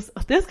 So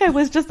this guy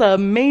was just a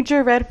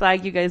major red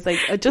flag, you guys. Like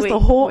just a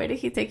whole. Where did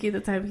he take you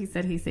the time he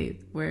said he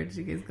saved? Where did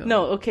you guys go?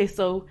 No, okay,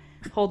 so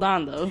hold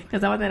on though,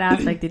 because I wanted to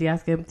ask, like, did you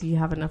ask him, do you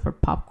have enough for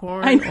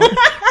popcorn? I know.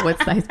 Or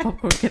what size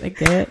popcorn can I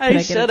get? Can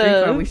I get a drink,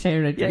 or are we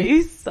sharing a drink? Yeah,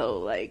 he's so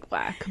like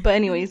whack. But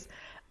anyways,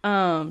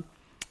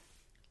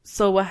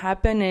 so what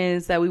happened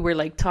is that we were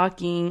like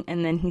talking,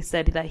 and then he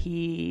said that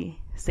he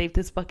saved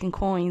his fucking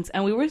coins,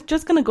 and we were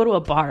just gonna go to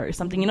a bar or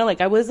something, you know,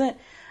 like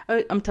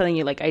I'm telling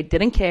you, like, I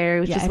didn't care.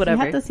 It was just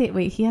whatever.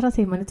 He had to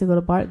save money to go to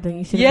the bar, then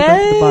you should have gone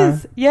to the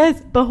bar.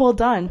 Yes, but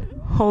hold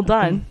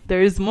on.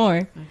 There is more.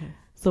 Okay.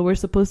 So we're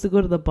supposed to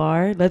go to the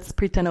bar. Let's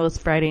pretend it was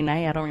Friday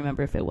night. I don't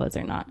remember if it was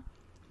or not.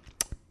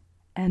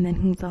 And then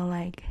he's all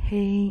like,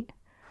 hey,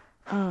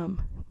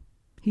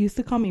 he used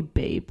to call me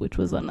babe, which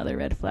was another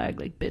red flag.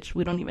 Like, bitch,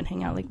 we don't even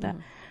hang out like that.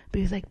 But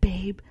he's like,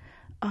 babe,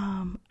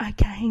 I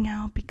can't hang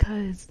out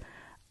because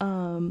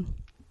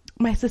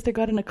my sister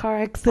got in a car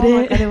accident.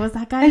 Oh my God, it was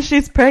that guy? And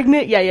she's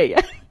pregnant. Yeah.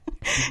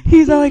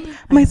 He's all like,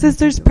 my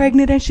sister's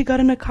pregnant and she got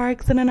in a car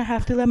accident. I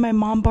have to let my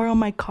mom borrow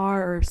my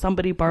car or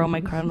somebody borrow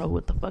my car. I don't know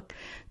what the fuck.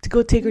 To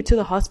go take her to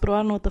the hospital. I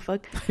don't know what the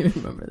fuck. I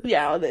remember that.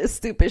 Yeah, all this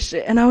stupid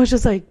shit. And I was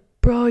just like,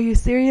 bro, are you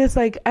serious?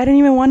 Like, I didn't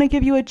even want to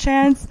give you a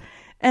chance.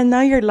 And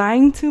now you're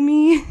lying to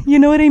me. You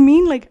know what I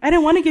mean? Like, I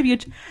didn't want to give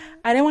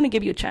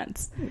you a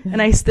chance.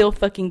 And I still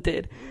fucking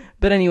did.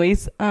 But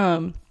anyways,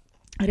 I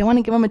didn't want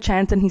to give him a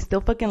chance, and he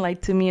still fucking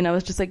lied to me. And I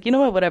was just like, you know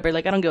what, whatever.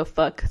 Like, I don't give a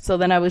fuck. So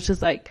then I was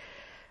like,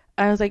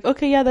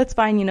 okay, yeah, that's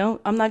fine. You know,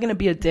 I'm not going to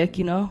be a dick,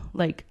 you know,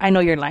 like, I know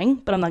you're lying,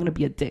 but I'm not going to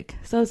be a dick.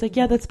 So I was like,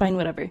 yeah, that's fine,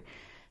 whatever.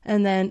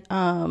 And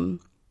then,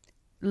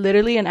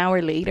 literally an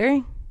hour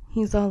later,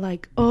 he's all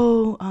like,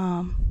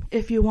 oh,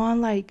 if you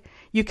want, like,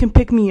 you can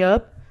pick me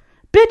up.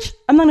 Bitch,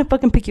 I'm not gonna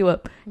fucking pick you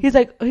up. He's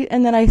like,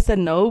 and then I said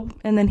no.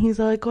 And then he's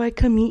like, oh, I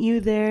could meet you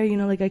there. You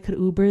know, like, I could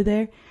Uber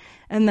there.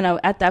 And then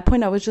at that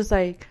point, I was just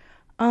like,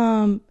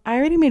 I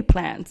already made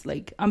plans.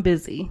 Like, I'm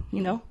busy,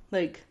 you know?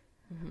 Like,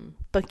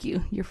 fuck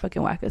you. You're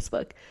fucking whack as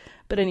fuck.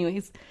 But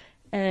anyways,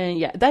 and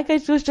yeah, that guy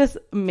was just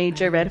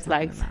major red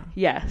flags.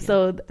 Yeah,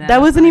 so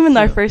that wasn't even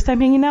our first time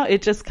hanging out.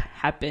 It just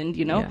happened,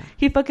 you know? Yeah.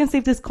 He fucking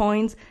saved his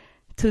coins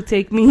to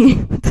take me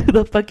to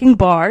the fucking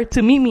bar,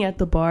 to meet me at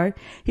the bar.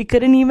 He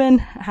couldn't even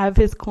have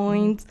his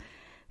coins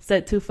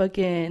set to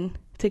fucking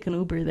take an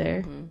Uber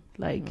there.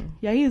 Like,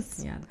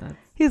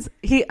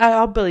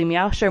 I'll believe me,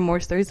 I'll share more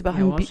stories about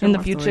him in the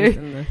future.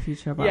 In the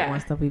future about more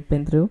stuff we've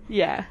been through.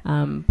 Yeah.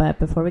 But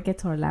before we get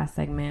to our last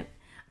segment,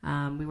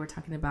 we were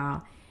talking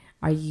about,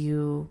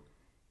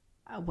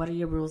 what are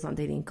your rules on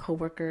dating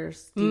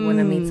coworkers? Do you want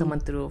to meet someone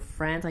through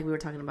friends? Like we were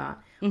talking about,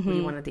 would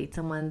you want to date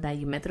someone that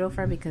you met through a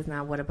friend? Because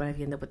now, what about if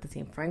you end up with the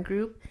same friend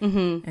group?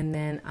 And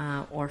then,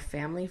 or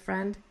family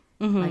friend?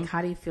 Like,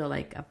 how do you feel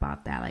like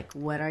about that? Like,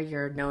 what are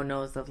your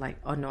no-nos of like,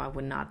 oh no, I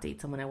would not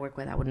date someone I work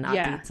with. I would not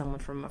date someone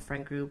from a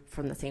friend group,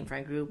 from the same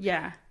friend group.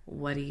 Yeah.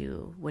 What do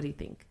you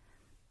think?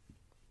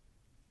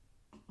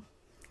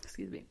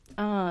 Excuse me.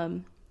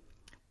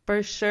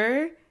 For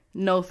sure,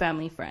 no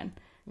family friend.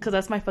 Because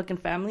that's my fucking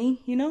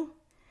family, you know?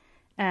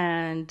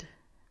 And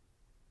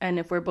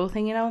if we're both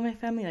hanging out with my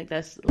family, like,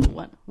 that's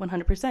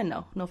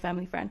 100% no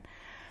family friend.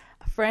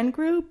 A friend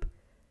group?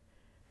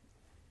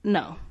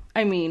 No.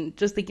 I mean,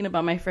 just thinking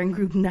about my friend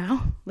group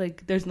now,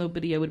 like, there's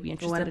nobody I would be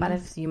interested in. What about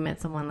if you met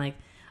someone like,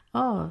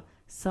 oh,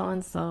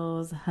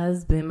 so-and-so's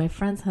husband, my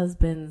friend's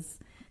husband's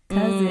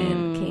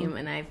cousin came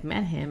and I've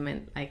met him,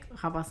 and like,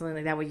 how about something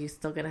like that where you're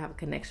still going to have a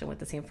connection with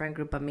the same friend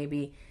group, but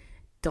maybe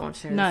don't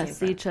share not the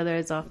same see each other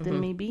as often,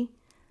 maybe?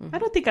 I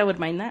don't think I would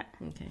mind that.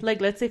 Okay.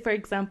 Like, let's say, for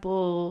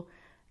example,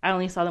 I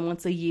only saw them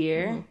once a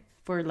year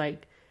for,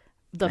 like,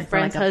 the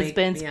friend's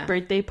husband's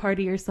birthday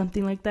party or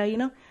something like that, you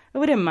know? I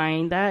wouldn't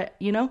mind that,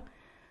 you know?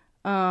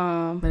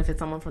 But if it's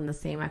someone from the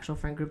same actual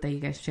friend group that you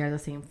guys share the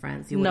same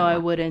friends, I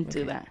wouldn't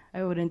do that.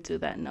 I wouldn't do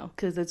that, no.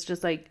 Because it's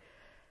just, like,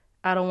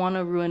 I don't want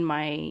to ruin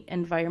my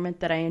environment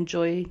that I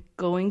enjoy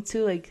going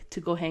to, like, to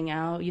go hang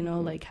out, you know,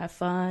 like, have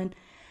fun.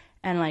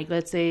 And, like,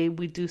 let's say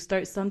we do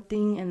start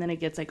something and then it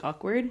gets, like,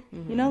 awkward,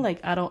 you know? Like,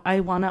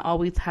 I want to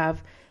always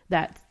have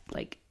that,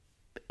 like,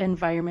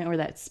 environment or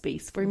that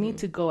space for me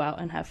to go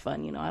out and have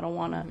fun, you know? I don't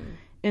want to,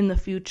 in the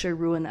future,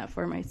 ruin that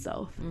for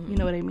myself. You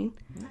know what I mean?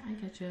 Yeah, I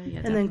get you. Yeah, and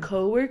definitely. then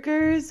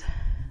coworkers...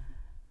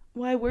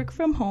 Well, I work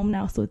from home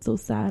now, so it's so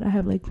sad. I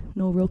have, like,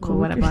 no real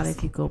coworkers. Well, what about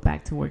if you go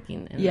back to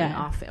working in an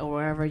office or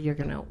wherever you're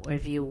going to,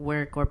 if you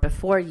work, or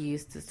before you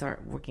used to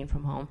start working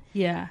from home?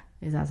 Yeah.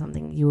 Is that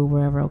something you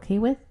were ever okay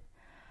with?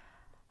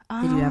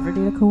 Did you ever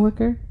date a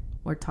coworker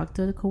or talk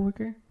to a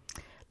coworker?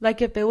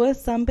 Like, if it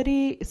was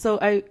somebody, so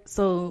I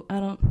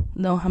don't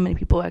know how many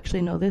people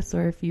actually know this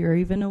or if you're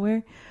even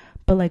aware,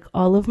 but, like,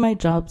 all of my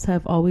jobs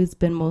have always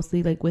been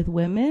mostly, like, with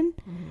women.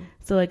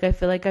 So, like, I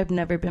feel like I've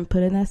never been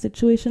put in that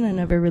situation. I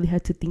never really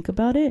had to think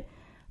about it.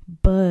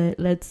 But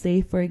let's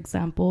say, for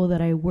example,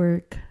 that I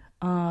work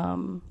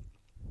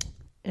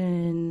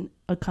in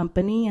a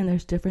company and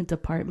there's different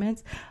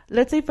departments.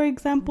 Let's say, for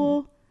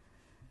example,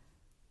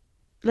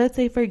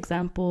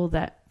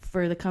 that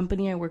for the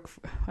company I work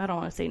for, I don't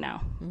want to say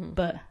now,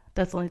 but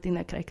that's the only thing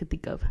that I could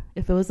think of.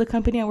 If it was the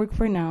company I work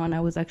for now and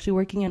I was actually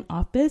working in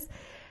office,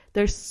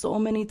 there's so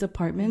many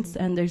departments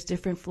and there's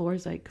different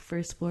floors, like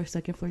first floor,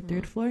 second floor,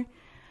 third floor.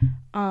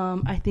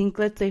 I think,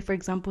 let's say, for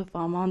example, if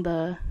I'm on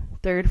the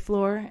third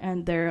floor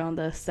and they're on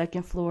the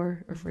second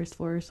floor or first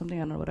floor or something,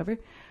 I don't know, whatever.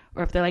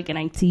 Or if they're like in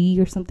IT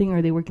or something,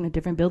 or they work in a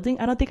different building,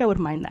 I don't think I would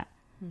mind that,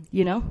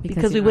 you know,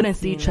 because we wouldn't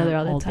see each other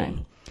all the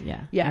time.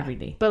 Yeah, every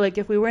day. But, like,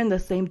 if we were in the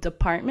same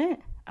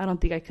department, I don't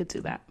think I could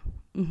do that.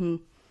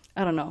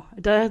 I don't know.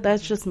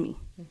 That's just me.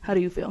 How do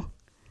you feel?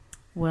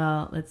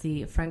 Well, let's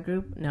see. Friend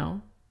group,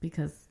 no,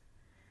 because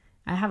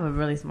I have a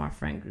really small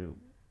friend group.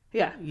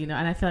 Yeah. You know,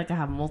 and I feel like I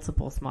have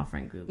multiple small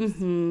friend groups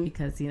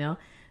because, you know,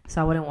 so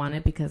I wouldn't want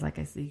it because, like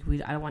I see,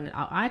 I don't want it.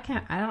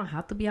 I don't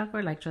have to be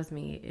awkward. Like, trust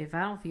me, if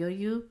I don't feel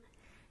you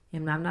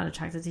and I'm not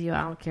attracted to you,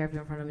 I don't care if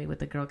you're in front of me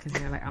with a girl because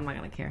you're like, I'm not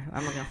going to care.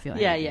 I'm not going to feel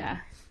anything. Yeah.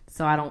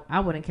 So I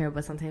wouldn't care,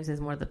 but sometimes it's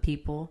more the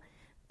people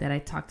that I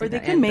talk to. Or they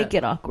can make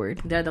it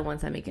awkward. They're the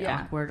ones that make it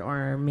awkward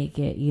or make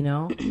it, you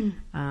know,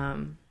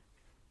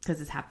 because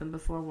it's happened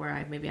before where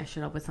I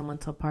showed up with someone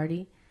to a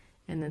party.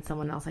 And then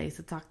someone else I used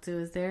to talk to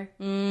is there.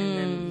 And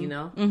then, you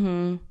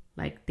know,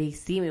 like, they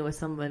see me with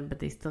someone, but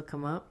they still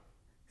come up.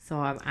 So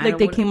I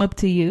they came up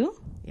to you?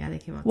 Yeah, they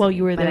came up while to me.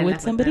 You were there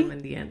with somebody? With them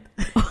in the end.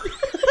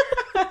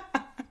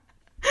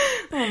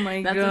 Oh,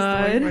 my God. That's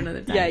a story for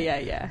another time.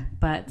 Yeah.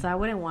 But so I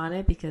wouldn't want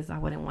it because I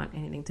wouldn't want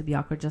anything to be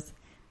awkward. Just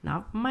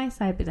not from my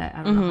side, but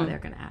I don't know how they're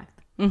going to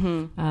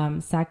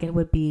act. Second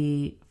would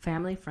be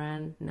family,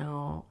 friend.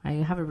 No, I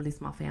have a really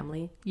small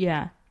family.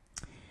 Yeah.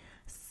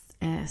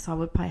 So I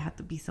would probably have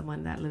to be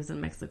someone that lives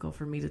in Mexico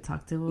for me to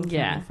talk to.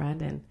 Yeah. My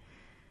friend. And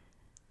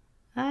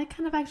I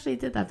kind of actually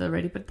did that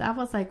already, but that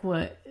was like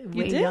way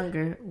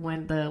younger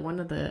when I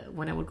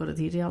would go to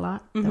TJ a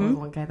lot. There was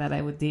one guy that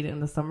I would date in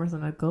the summers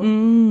when I'd go,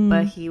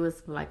 but he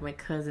was like my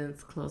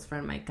cousin's close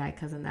friend, my guy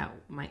cousin that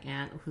my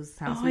aunt whose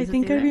house. Oh, I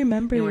think I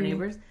remember. They were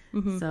neighbors.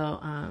 So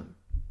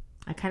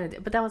I kind of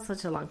did, but that was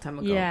such a long time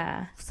ago.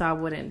 Yeah. So I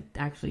wouldn't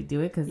actually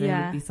do it because it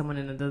would be someone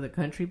in another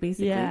country,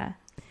 basically. Yeah.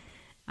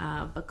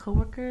 But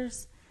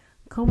coworkers,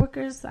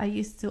 I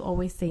used to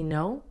always say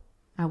no.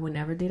 I would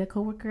never date a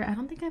coworker. I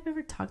don't think I've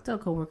ever talked to a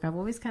coworker. I've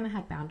always kind of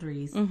had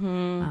boundaries,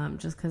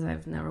 just because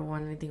I've never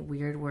wanted anything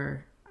weird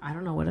where, I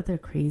don't know, what if they're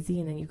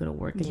crazy and then you go to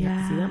work and you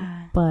have to see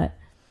them. But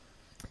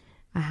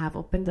I have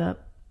opened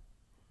up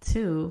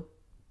to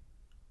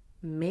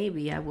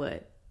maybe I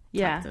would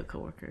talk to a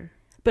coworker.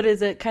 But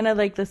is it kind of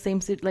like the same,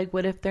 like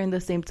what if they're in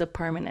the same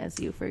department as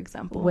you, for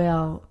example?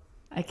 Well,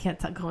 I can't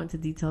go into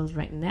details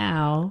right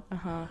now.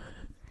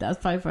 That's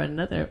probably for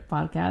another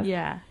podcast.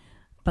 Yeah.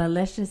 But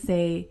let's just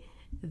say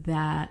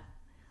that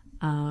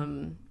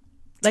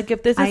like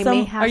if this is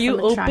are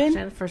you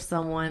attraction for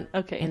someone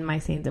in my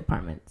same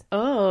department.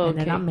 Oh, okay. And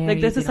they're not married,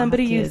 like this is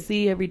somebody you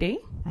see every day?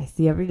 I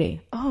see every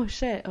day. Oh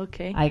shit,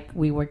 okay. Like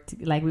we work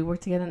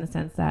together in the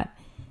sense that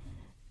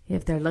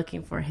if they're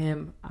looking for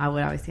him, I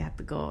would obviously have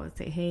to go and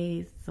say,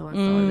 hey, so and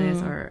so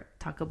this, or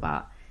talk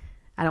about,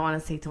 I don't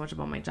want to say too much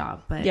about my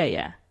job, but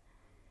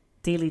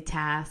daily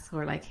tasks,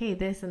 or like, hey,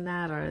 this and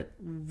that, or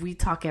we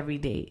talk every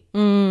day.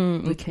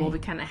 Okay. Well, we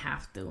kind of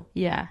have to.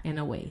 Yeah. In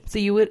a way. So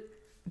you would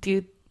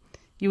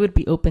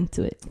be open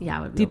to it? Yeah,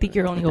 I would be. Do you think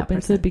you're only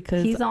open to it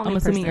because I'm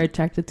assuming you're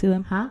attracted to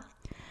them? Huh?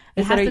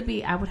 It has to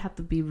be, I would have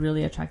to be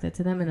really attracted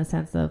to them in a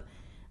sense of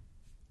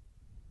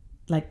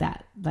like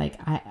that.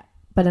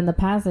 But in the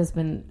past, there's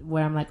been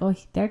where I'm like, oh,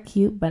 they're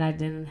cute, but I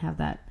didn't have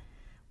that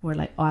where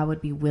like, oh, I would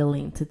be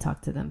willing to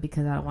talk to them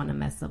because I don't want to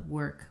mess up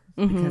work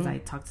because I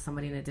talked to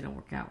somebody and it didn't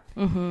work out.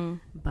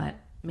 But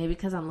maybe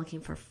because I'm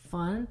looking for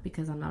fun,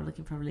 because I'm not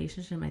looking for a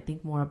relationship, I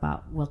think more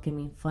about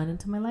welcoming fun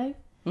into my life.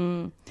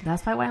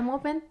 That's probably why I'm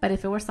open. But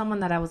if it were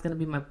someone that I was going to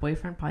be my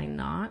boyfriend, probably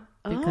not.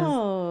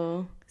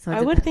 Because, so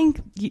I would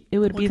think it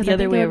would be the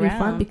other way around.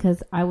 Fun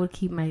because I like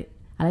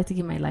to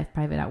keep my life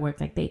private at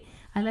work. Like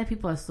I let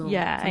people assume.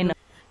 Yeah, I know.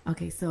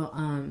 Okay, so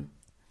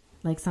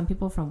like some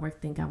people from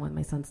work think I'm with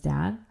my son's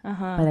dad,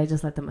 but I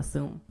just let them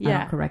assume. I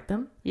don't correct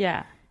them.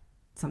 Yeah.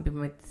 Some people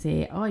might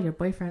say, "Oh, your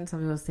boyfriend."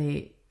 Some people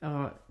say,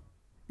 "Oh,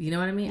 you know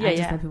what I mean?" Yeah, I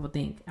just let people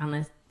think,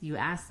 unless you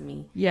ask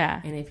me. Yeah.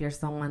 And if you're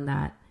someone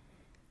that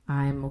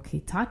I'm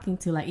okay talking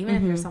to, like even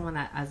if you're someone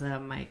that as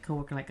my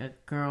coworker, like a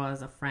girl,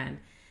 as a friend,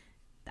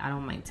 I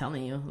don't mind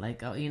telling you,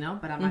 like, oh, you know,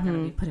 but I'm not going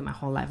to be putting my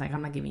whole life, like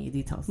I'm not giving you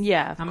details.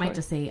 Yeah, I might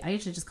just say, I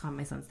usually just call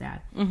my son's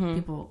dad.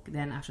 People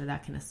then after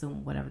that can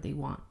assume whatever they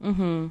want.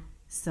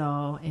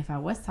 So if I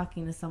was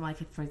talking to someone,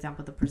 like for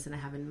example, the person I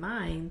have in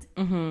mind,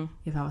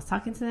 if I was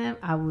talking to them,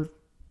 I would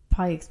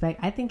probably expect,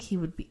 I think he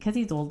would be, because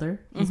he's older,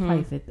 he's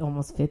probably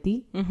almost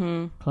 50,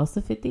 close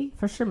to 50,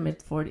 for sure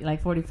mid 40,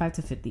 like 45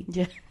 to 50.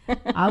 Yeah.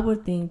 I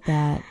would think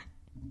that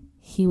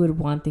he would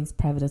want things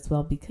private as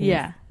well,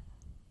 because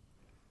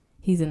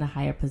he's in a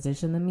higher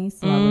position than me.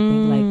 So I would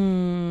think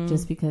like,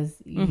 just because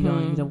you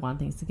don't want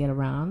things to get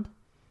around,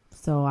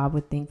 so I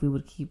would think we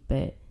would keep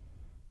it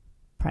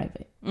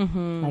private,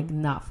 like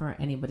not for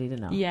anybody to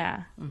know.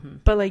 Yeah.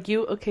 But like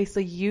so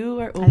you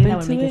are open I think that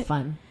would to make it. it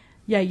fun.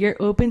 Yeah, you're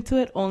open to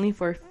it only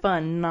for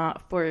fun,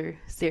 not for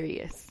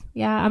serious.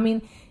 Yeah, I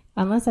mean,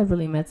 unless I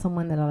really met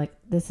someone that I like,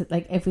 this is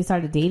like, if we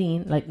started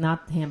dating, like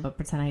not him, but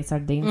pretend I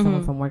started dating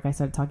someone from work I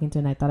started talking to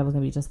and I thought it was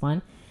going to be just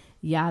fun.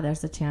 Yeah,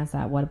 there's a chance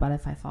that, what about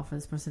if I fall for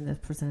this person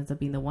ends up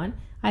being the one?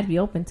 I'd be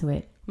open to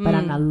it, but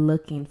I'm not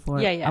looking for,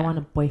 I want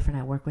a boyfriend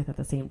I work with at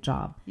the same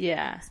job.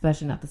 Yeah.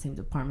 Especially not the same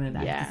department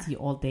that I have to see you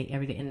all day,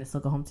 every day, and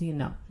still go home to you.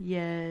 No.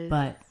 Yes.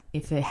 But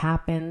if it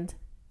happened,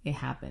 it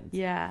happened.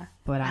 Yeah.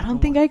 But I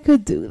don't think I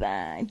could do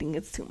that. I think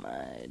it's too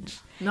much.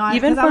 No,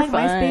 even for I like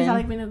fun. My space, I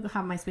like being to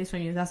have my space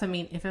from you. That's what I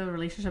mean. If it was a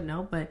relationship,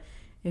 no, but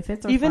if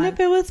it's even fun, if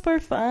it was for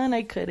fun,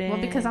 I couldn't.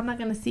 Well, because I'm not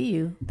gonna see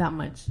you that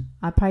much.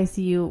 I'll probably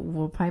see you.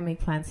 We'll probably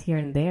make plans here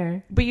and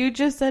there. But you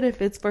just said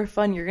if it's for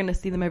fun, you're gonna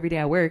see them every day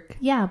at work.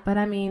 Yeah, but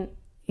I mean,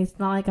 it's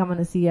not like I'm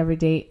gonna see you every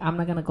day. I'm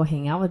not gonna go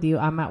hang out with you.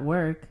 I'm at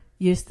work.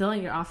 You're still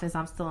in your office.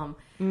 I'm still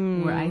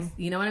where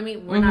you know what I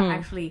mean? We're not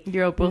actually.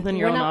 You're both in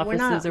your own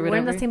offices or whatever. We're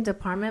in the same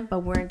department, but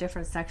we're in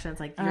different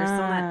sections. Like you're still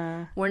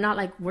not. We're not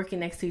like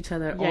working next to each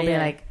other all day.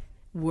 Like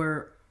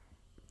we're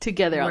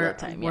together all the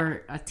time.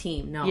 We're a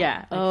team. No.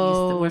 Yeah.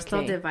 Like we're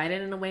still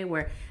divided in a way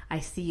where I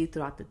see you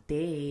throughout the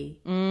day,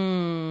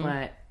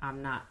 but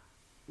I'm not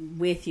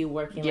with you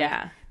working.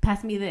 Yeah. Like,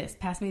 pass me this.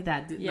 Pass me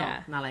that. No,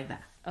 not like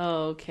that.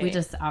 Oh, okay. We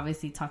just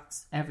obviously talk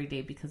every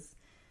day because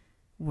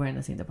we're in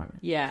the same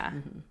department. Yeah.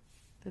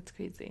 That's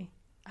crazy.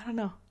 I don't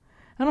know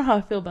how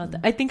I feel about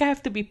that. I think I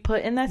have to be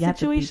put in that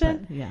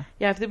situation. Yeah,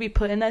 I have to be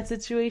put in that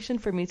situation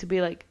for me to be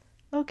like,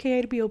 okay,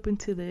 I'd be open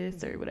to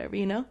this or whatever,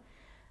 you know.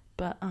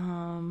 But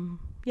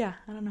yeah,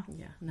 I don't know.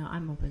 Yeah, no,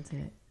 I'm open to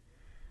it.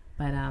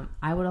 But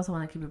I would also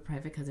want to keep it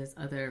private because there's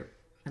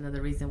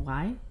another reason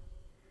why.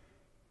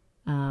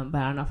 But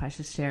I don't know if I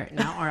should share it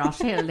now or I'll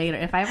share it later.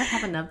 If I ever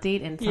have an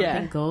update and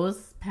something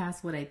goes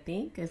past what I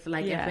think, if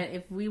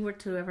we were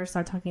to ever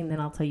start talking, then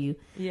I'll tell you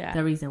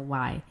the reason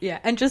why. Yeah,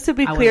 and just to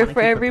be clear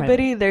for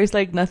everybody, there's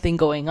like nothing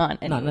going on.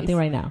 No, nothing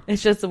right now.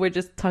 It's just we're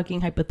just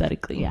talking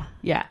hypothetically. Yeah,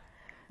 yeah.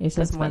 It's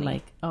just more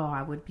like, oh,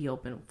 I would be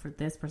open for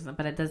this person,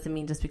 but it doesn't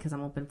mean just because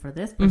I'm open for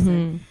this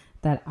person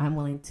that I'm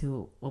willing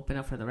to open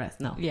up for the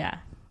rest. No. Yeah,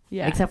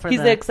 yeah. Except for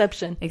he's the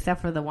exception. Except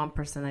for the one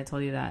person I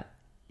told you that.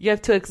 You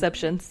have two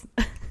exceptions.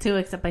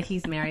 But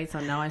he's married, so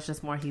no, it's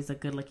just more he's a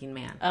good-looking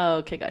man. Oh,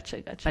 okay,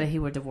 gotcha. But if he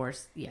were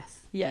divorced,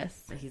 yes.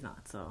 But he's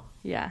not, so.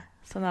 Yeah,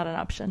 so not an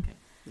option. Okay.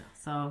 No.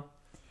 So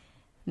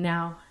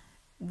now,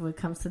 when it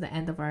comes to the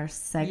end of our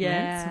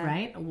segments,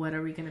 right? What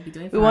are we going to be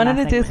doing? We wanted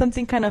to do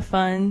something kind of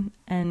fun,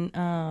 and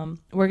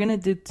we're going to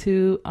do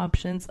 2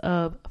 options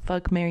of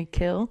Fuck, Marry,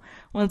 Kill.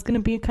 One's going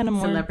to be kind of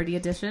more... Celebrity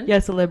edition? Yeah,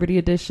 celebrity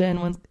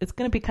edition. It's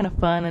going to be kind of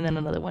fun, and then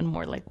another one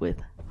more like with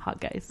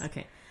hot guys.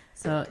 Okay.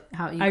 So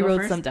I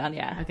wrote some down,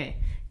 yeah. Okay.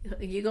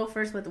 You go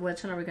first with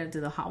which one are we going to do?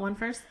 The hot one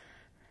first?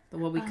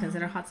 What we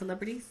consider hot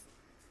celebrities?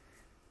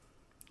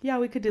 Yeah,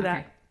 we could do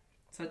that.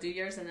 So do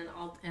yours and then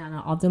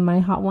I'll do my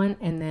hot one,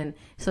 and then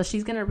so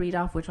she's gonna read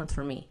off which one's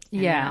for me.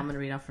 And then I'm gonna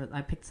read off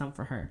I picked some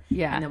for her.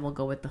 Yeah. And then we'll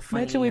go with the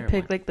funny. Imagine we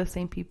pick like the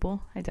same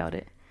people. I doubt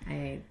it.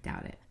 I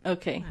doubt it.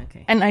 Okay.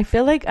 And I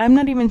feel like I'm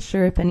not even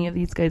sure if any of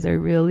these guys are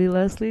really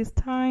Leslie's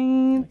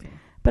type. Okay.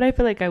 But I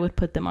feel like I would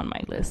put them on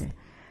my list. Okay.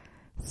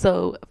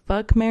 So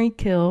Fuck, Marry,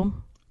 Kill,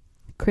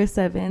 Chris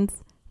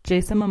Evans,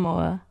 Jason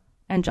Momoa,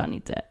 and Johnny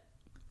Depp.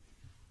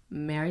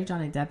 Marry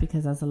Johnny Depp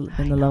because that's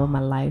been the love of my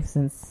life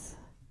since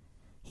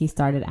he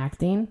started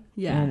acting.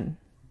 Yeah. And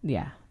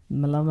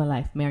the love of my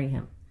life. Marry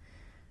him.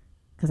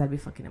 Because I'd be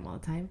fucking him all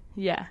the time.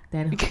 Yeah.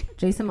 Then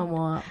Jason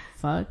Momoa,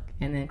 fuck,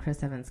 and then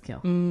Chris Evans,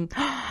 kill.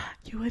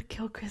 You would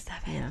kill Chris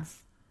Evans. Yeah.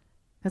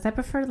 Because I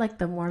prefer like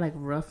the more like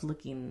rough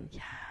looking.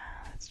 Yeah,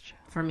 that's true.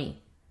 For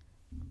me.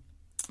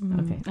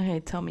 Okay,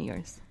 tell me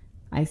yours.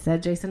 I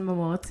said Jason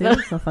Momoa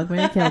too, so fuck,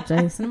 marry, kill.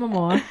 Jason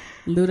Momoa,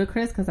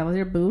 Ludacris, because that was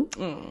your boo,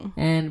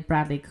 and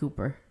Bradley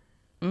Cooper.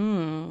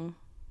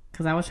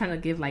 Because I was trying to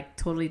give like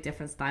totally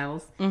different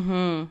styles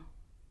to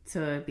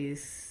be,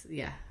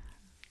 yeah.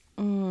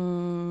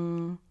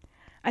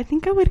 I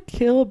think I would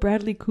kill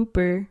Bradley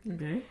Cooper.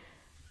 Okay.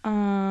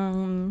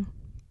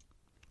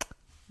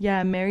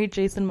 Yeah, marry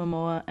Jason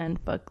Momoa and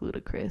fuck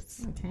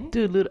Ludacris. Okay.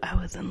 Dude,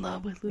 I was in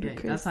love with Ludacris.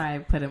 Okay, that's why I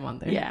put him on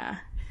there. Yeah.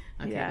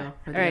 Okay, yeah. go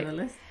for the other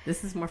list.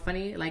 This is more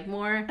funny, like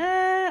more...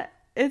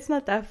 it's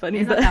not that funny.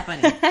 It's not that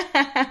funny.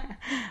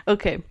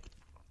 Okay.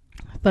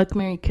 Fuck,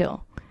 marry,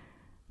 kill.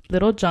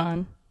 Little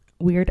John,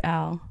 Weird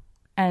Al,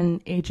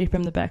 and AJ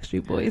from the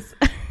Backstreet Boys.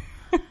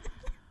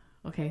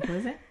 Okay, who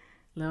is it?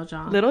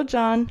 Little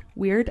John,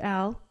 Weird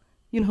Al.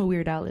 You know who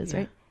Weird Al is,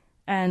 right?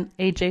 And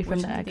AJ from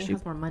the Backstreet Boys.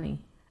 Has more money?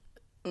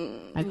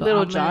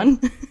 Little John.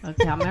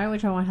 Okay, I'll marry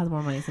whichever one has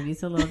more money. So if you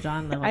say Little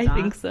John, John. I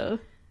think so.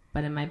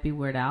 But it might be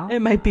Weird Al.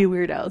 It might be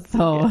Weird Al.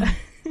 So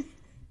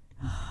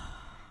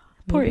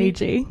poor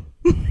AJ.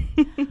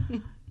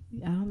 I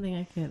don't think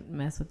I could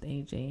mess with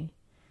AJ.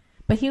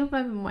 But he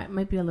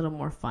might be a little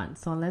more fun.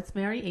 So let's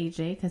marry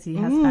AJ because he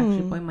has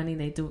Backstreet Boy money.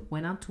 They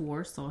went on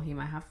tour, so he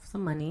might have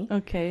some money.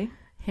 Okay.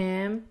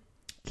 Him,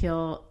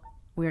 kill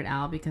Weird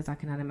Al because I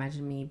cannot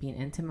imagine me being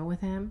intimate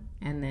with him.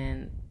 And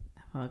then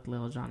fuck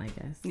Lil Jon, I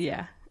guess.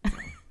 Yeah.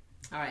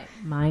 All right.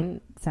 Mine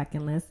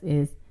second list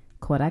is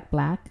Kodak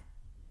Black,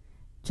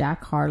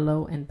 Jack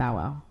Harlow, and Bow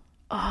Wow.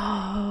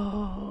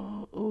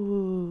 Oh,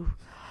 ooh.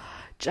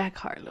 Jack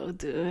Harlow,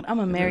 dude. I'm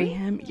gonna marry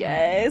him.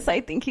 Yes,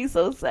 I think he's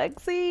so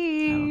sexy.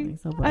 I don't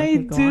think so, but I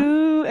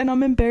do. And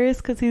I'm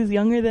embarrassed because he's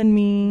younger than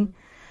me.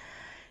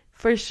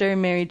 For sure,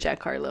 marry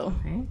Jack Harlow.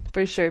 Okay.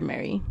 For sure,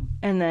 marry.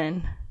 And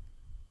then,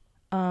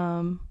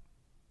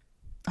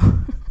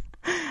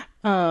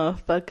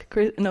 fuck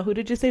Chris. No, who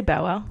did you say?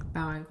 Bow Wow?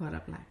 Bow Wow and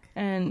Kodak Black.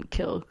 And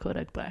kill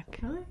Kodak Black.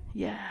 Really?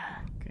 Yeah.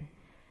 Okay.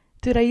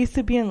 Dude, I used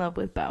to be in love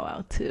with Bow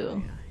Wow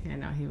too. Yeah,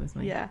 no, he was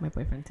my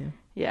boyfriend too.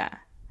 Yeah.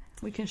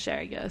 We can share,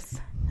 I guess.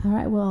 All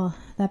right. Well,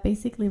 that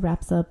basically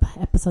wraps up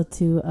episode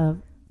 2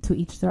 of To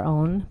Each Their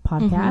Own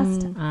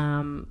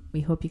podcast.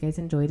 We hope you guys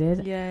enjoyed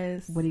it.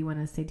 Yes. What do you want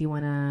to say? Do you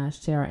want to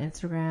share our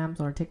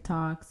Instagrams or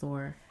TikToks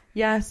or?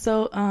 Yeah.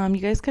 So, you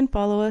guys can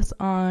follow us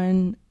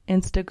on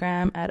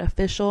Instagram at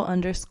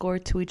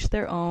official_To Each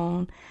Their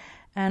Own.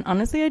 And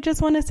honestly, I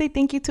just want to say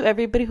thank you to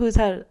everybody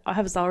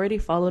has already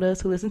followed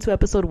us, who listened to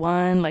episode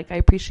 1. Like, I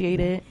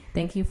appreciate it.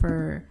 Thank you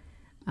for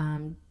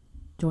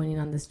joining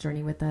on this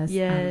journey with us.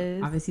 Yes.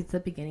 Obviously, it's the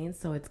beginning,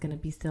 so it's going to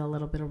be still a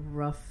little bit of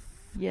rough.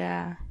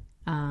 Yeah.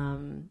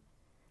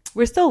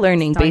 We're still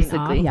learning,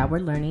 basically. Yeah, we're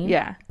learning.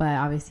 Yeah. But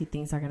obviously,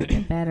 things are going to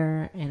get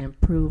better and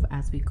improve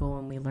as we go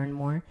and we learn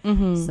more.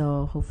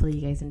 So hopefully,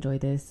 you guys enjoy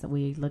this.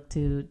 We look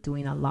to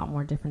doing a lot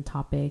more different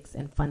topics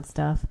and fun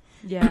stuff.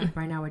 Yeah.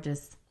 Right now, we're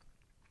just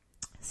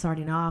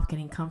starting off,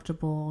 getting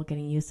comfortable,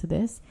 getting used to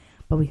this.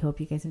 But we hope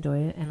you guys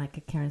enjoy it. And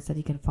like Karen said,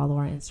 you can follow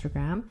our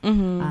Instagram.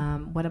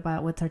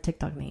 What's our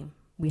TikTok name?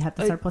 We have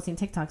to start posting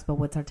TikToks, but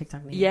what's our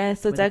TikTok name?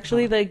 Yes, it's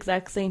actually the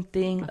exact same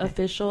thing. Okay.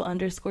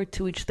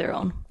 Official_To Each Their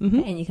Own.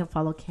 And you can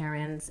follow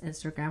Karen's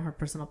Instagram, her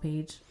personal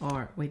page.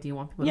 Or wait, do you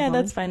want people to follow? Yeah,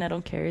 that's fine. I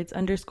don't care. It's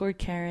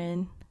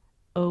 _Karen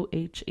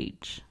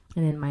OHH.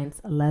 And then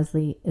mine's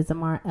Leslie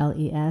Isamar,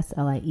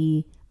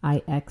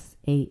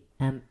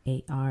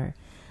 LeslieIxamar.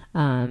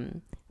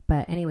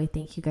 But anyway,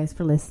 thank you guys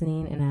for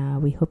listening,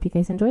 and we hope you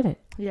guys enjoyed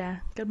it. Yeah.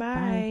 Goodbye.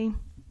 Bye.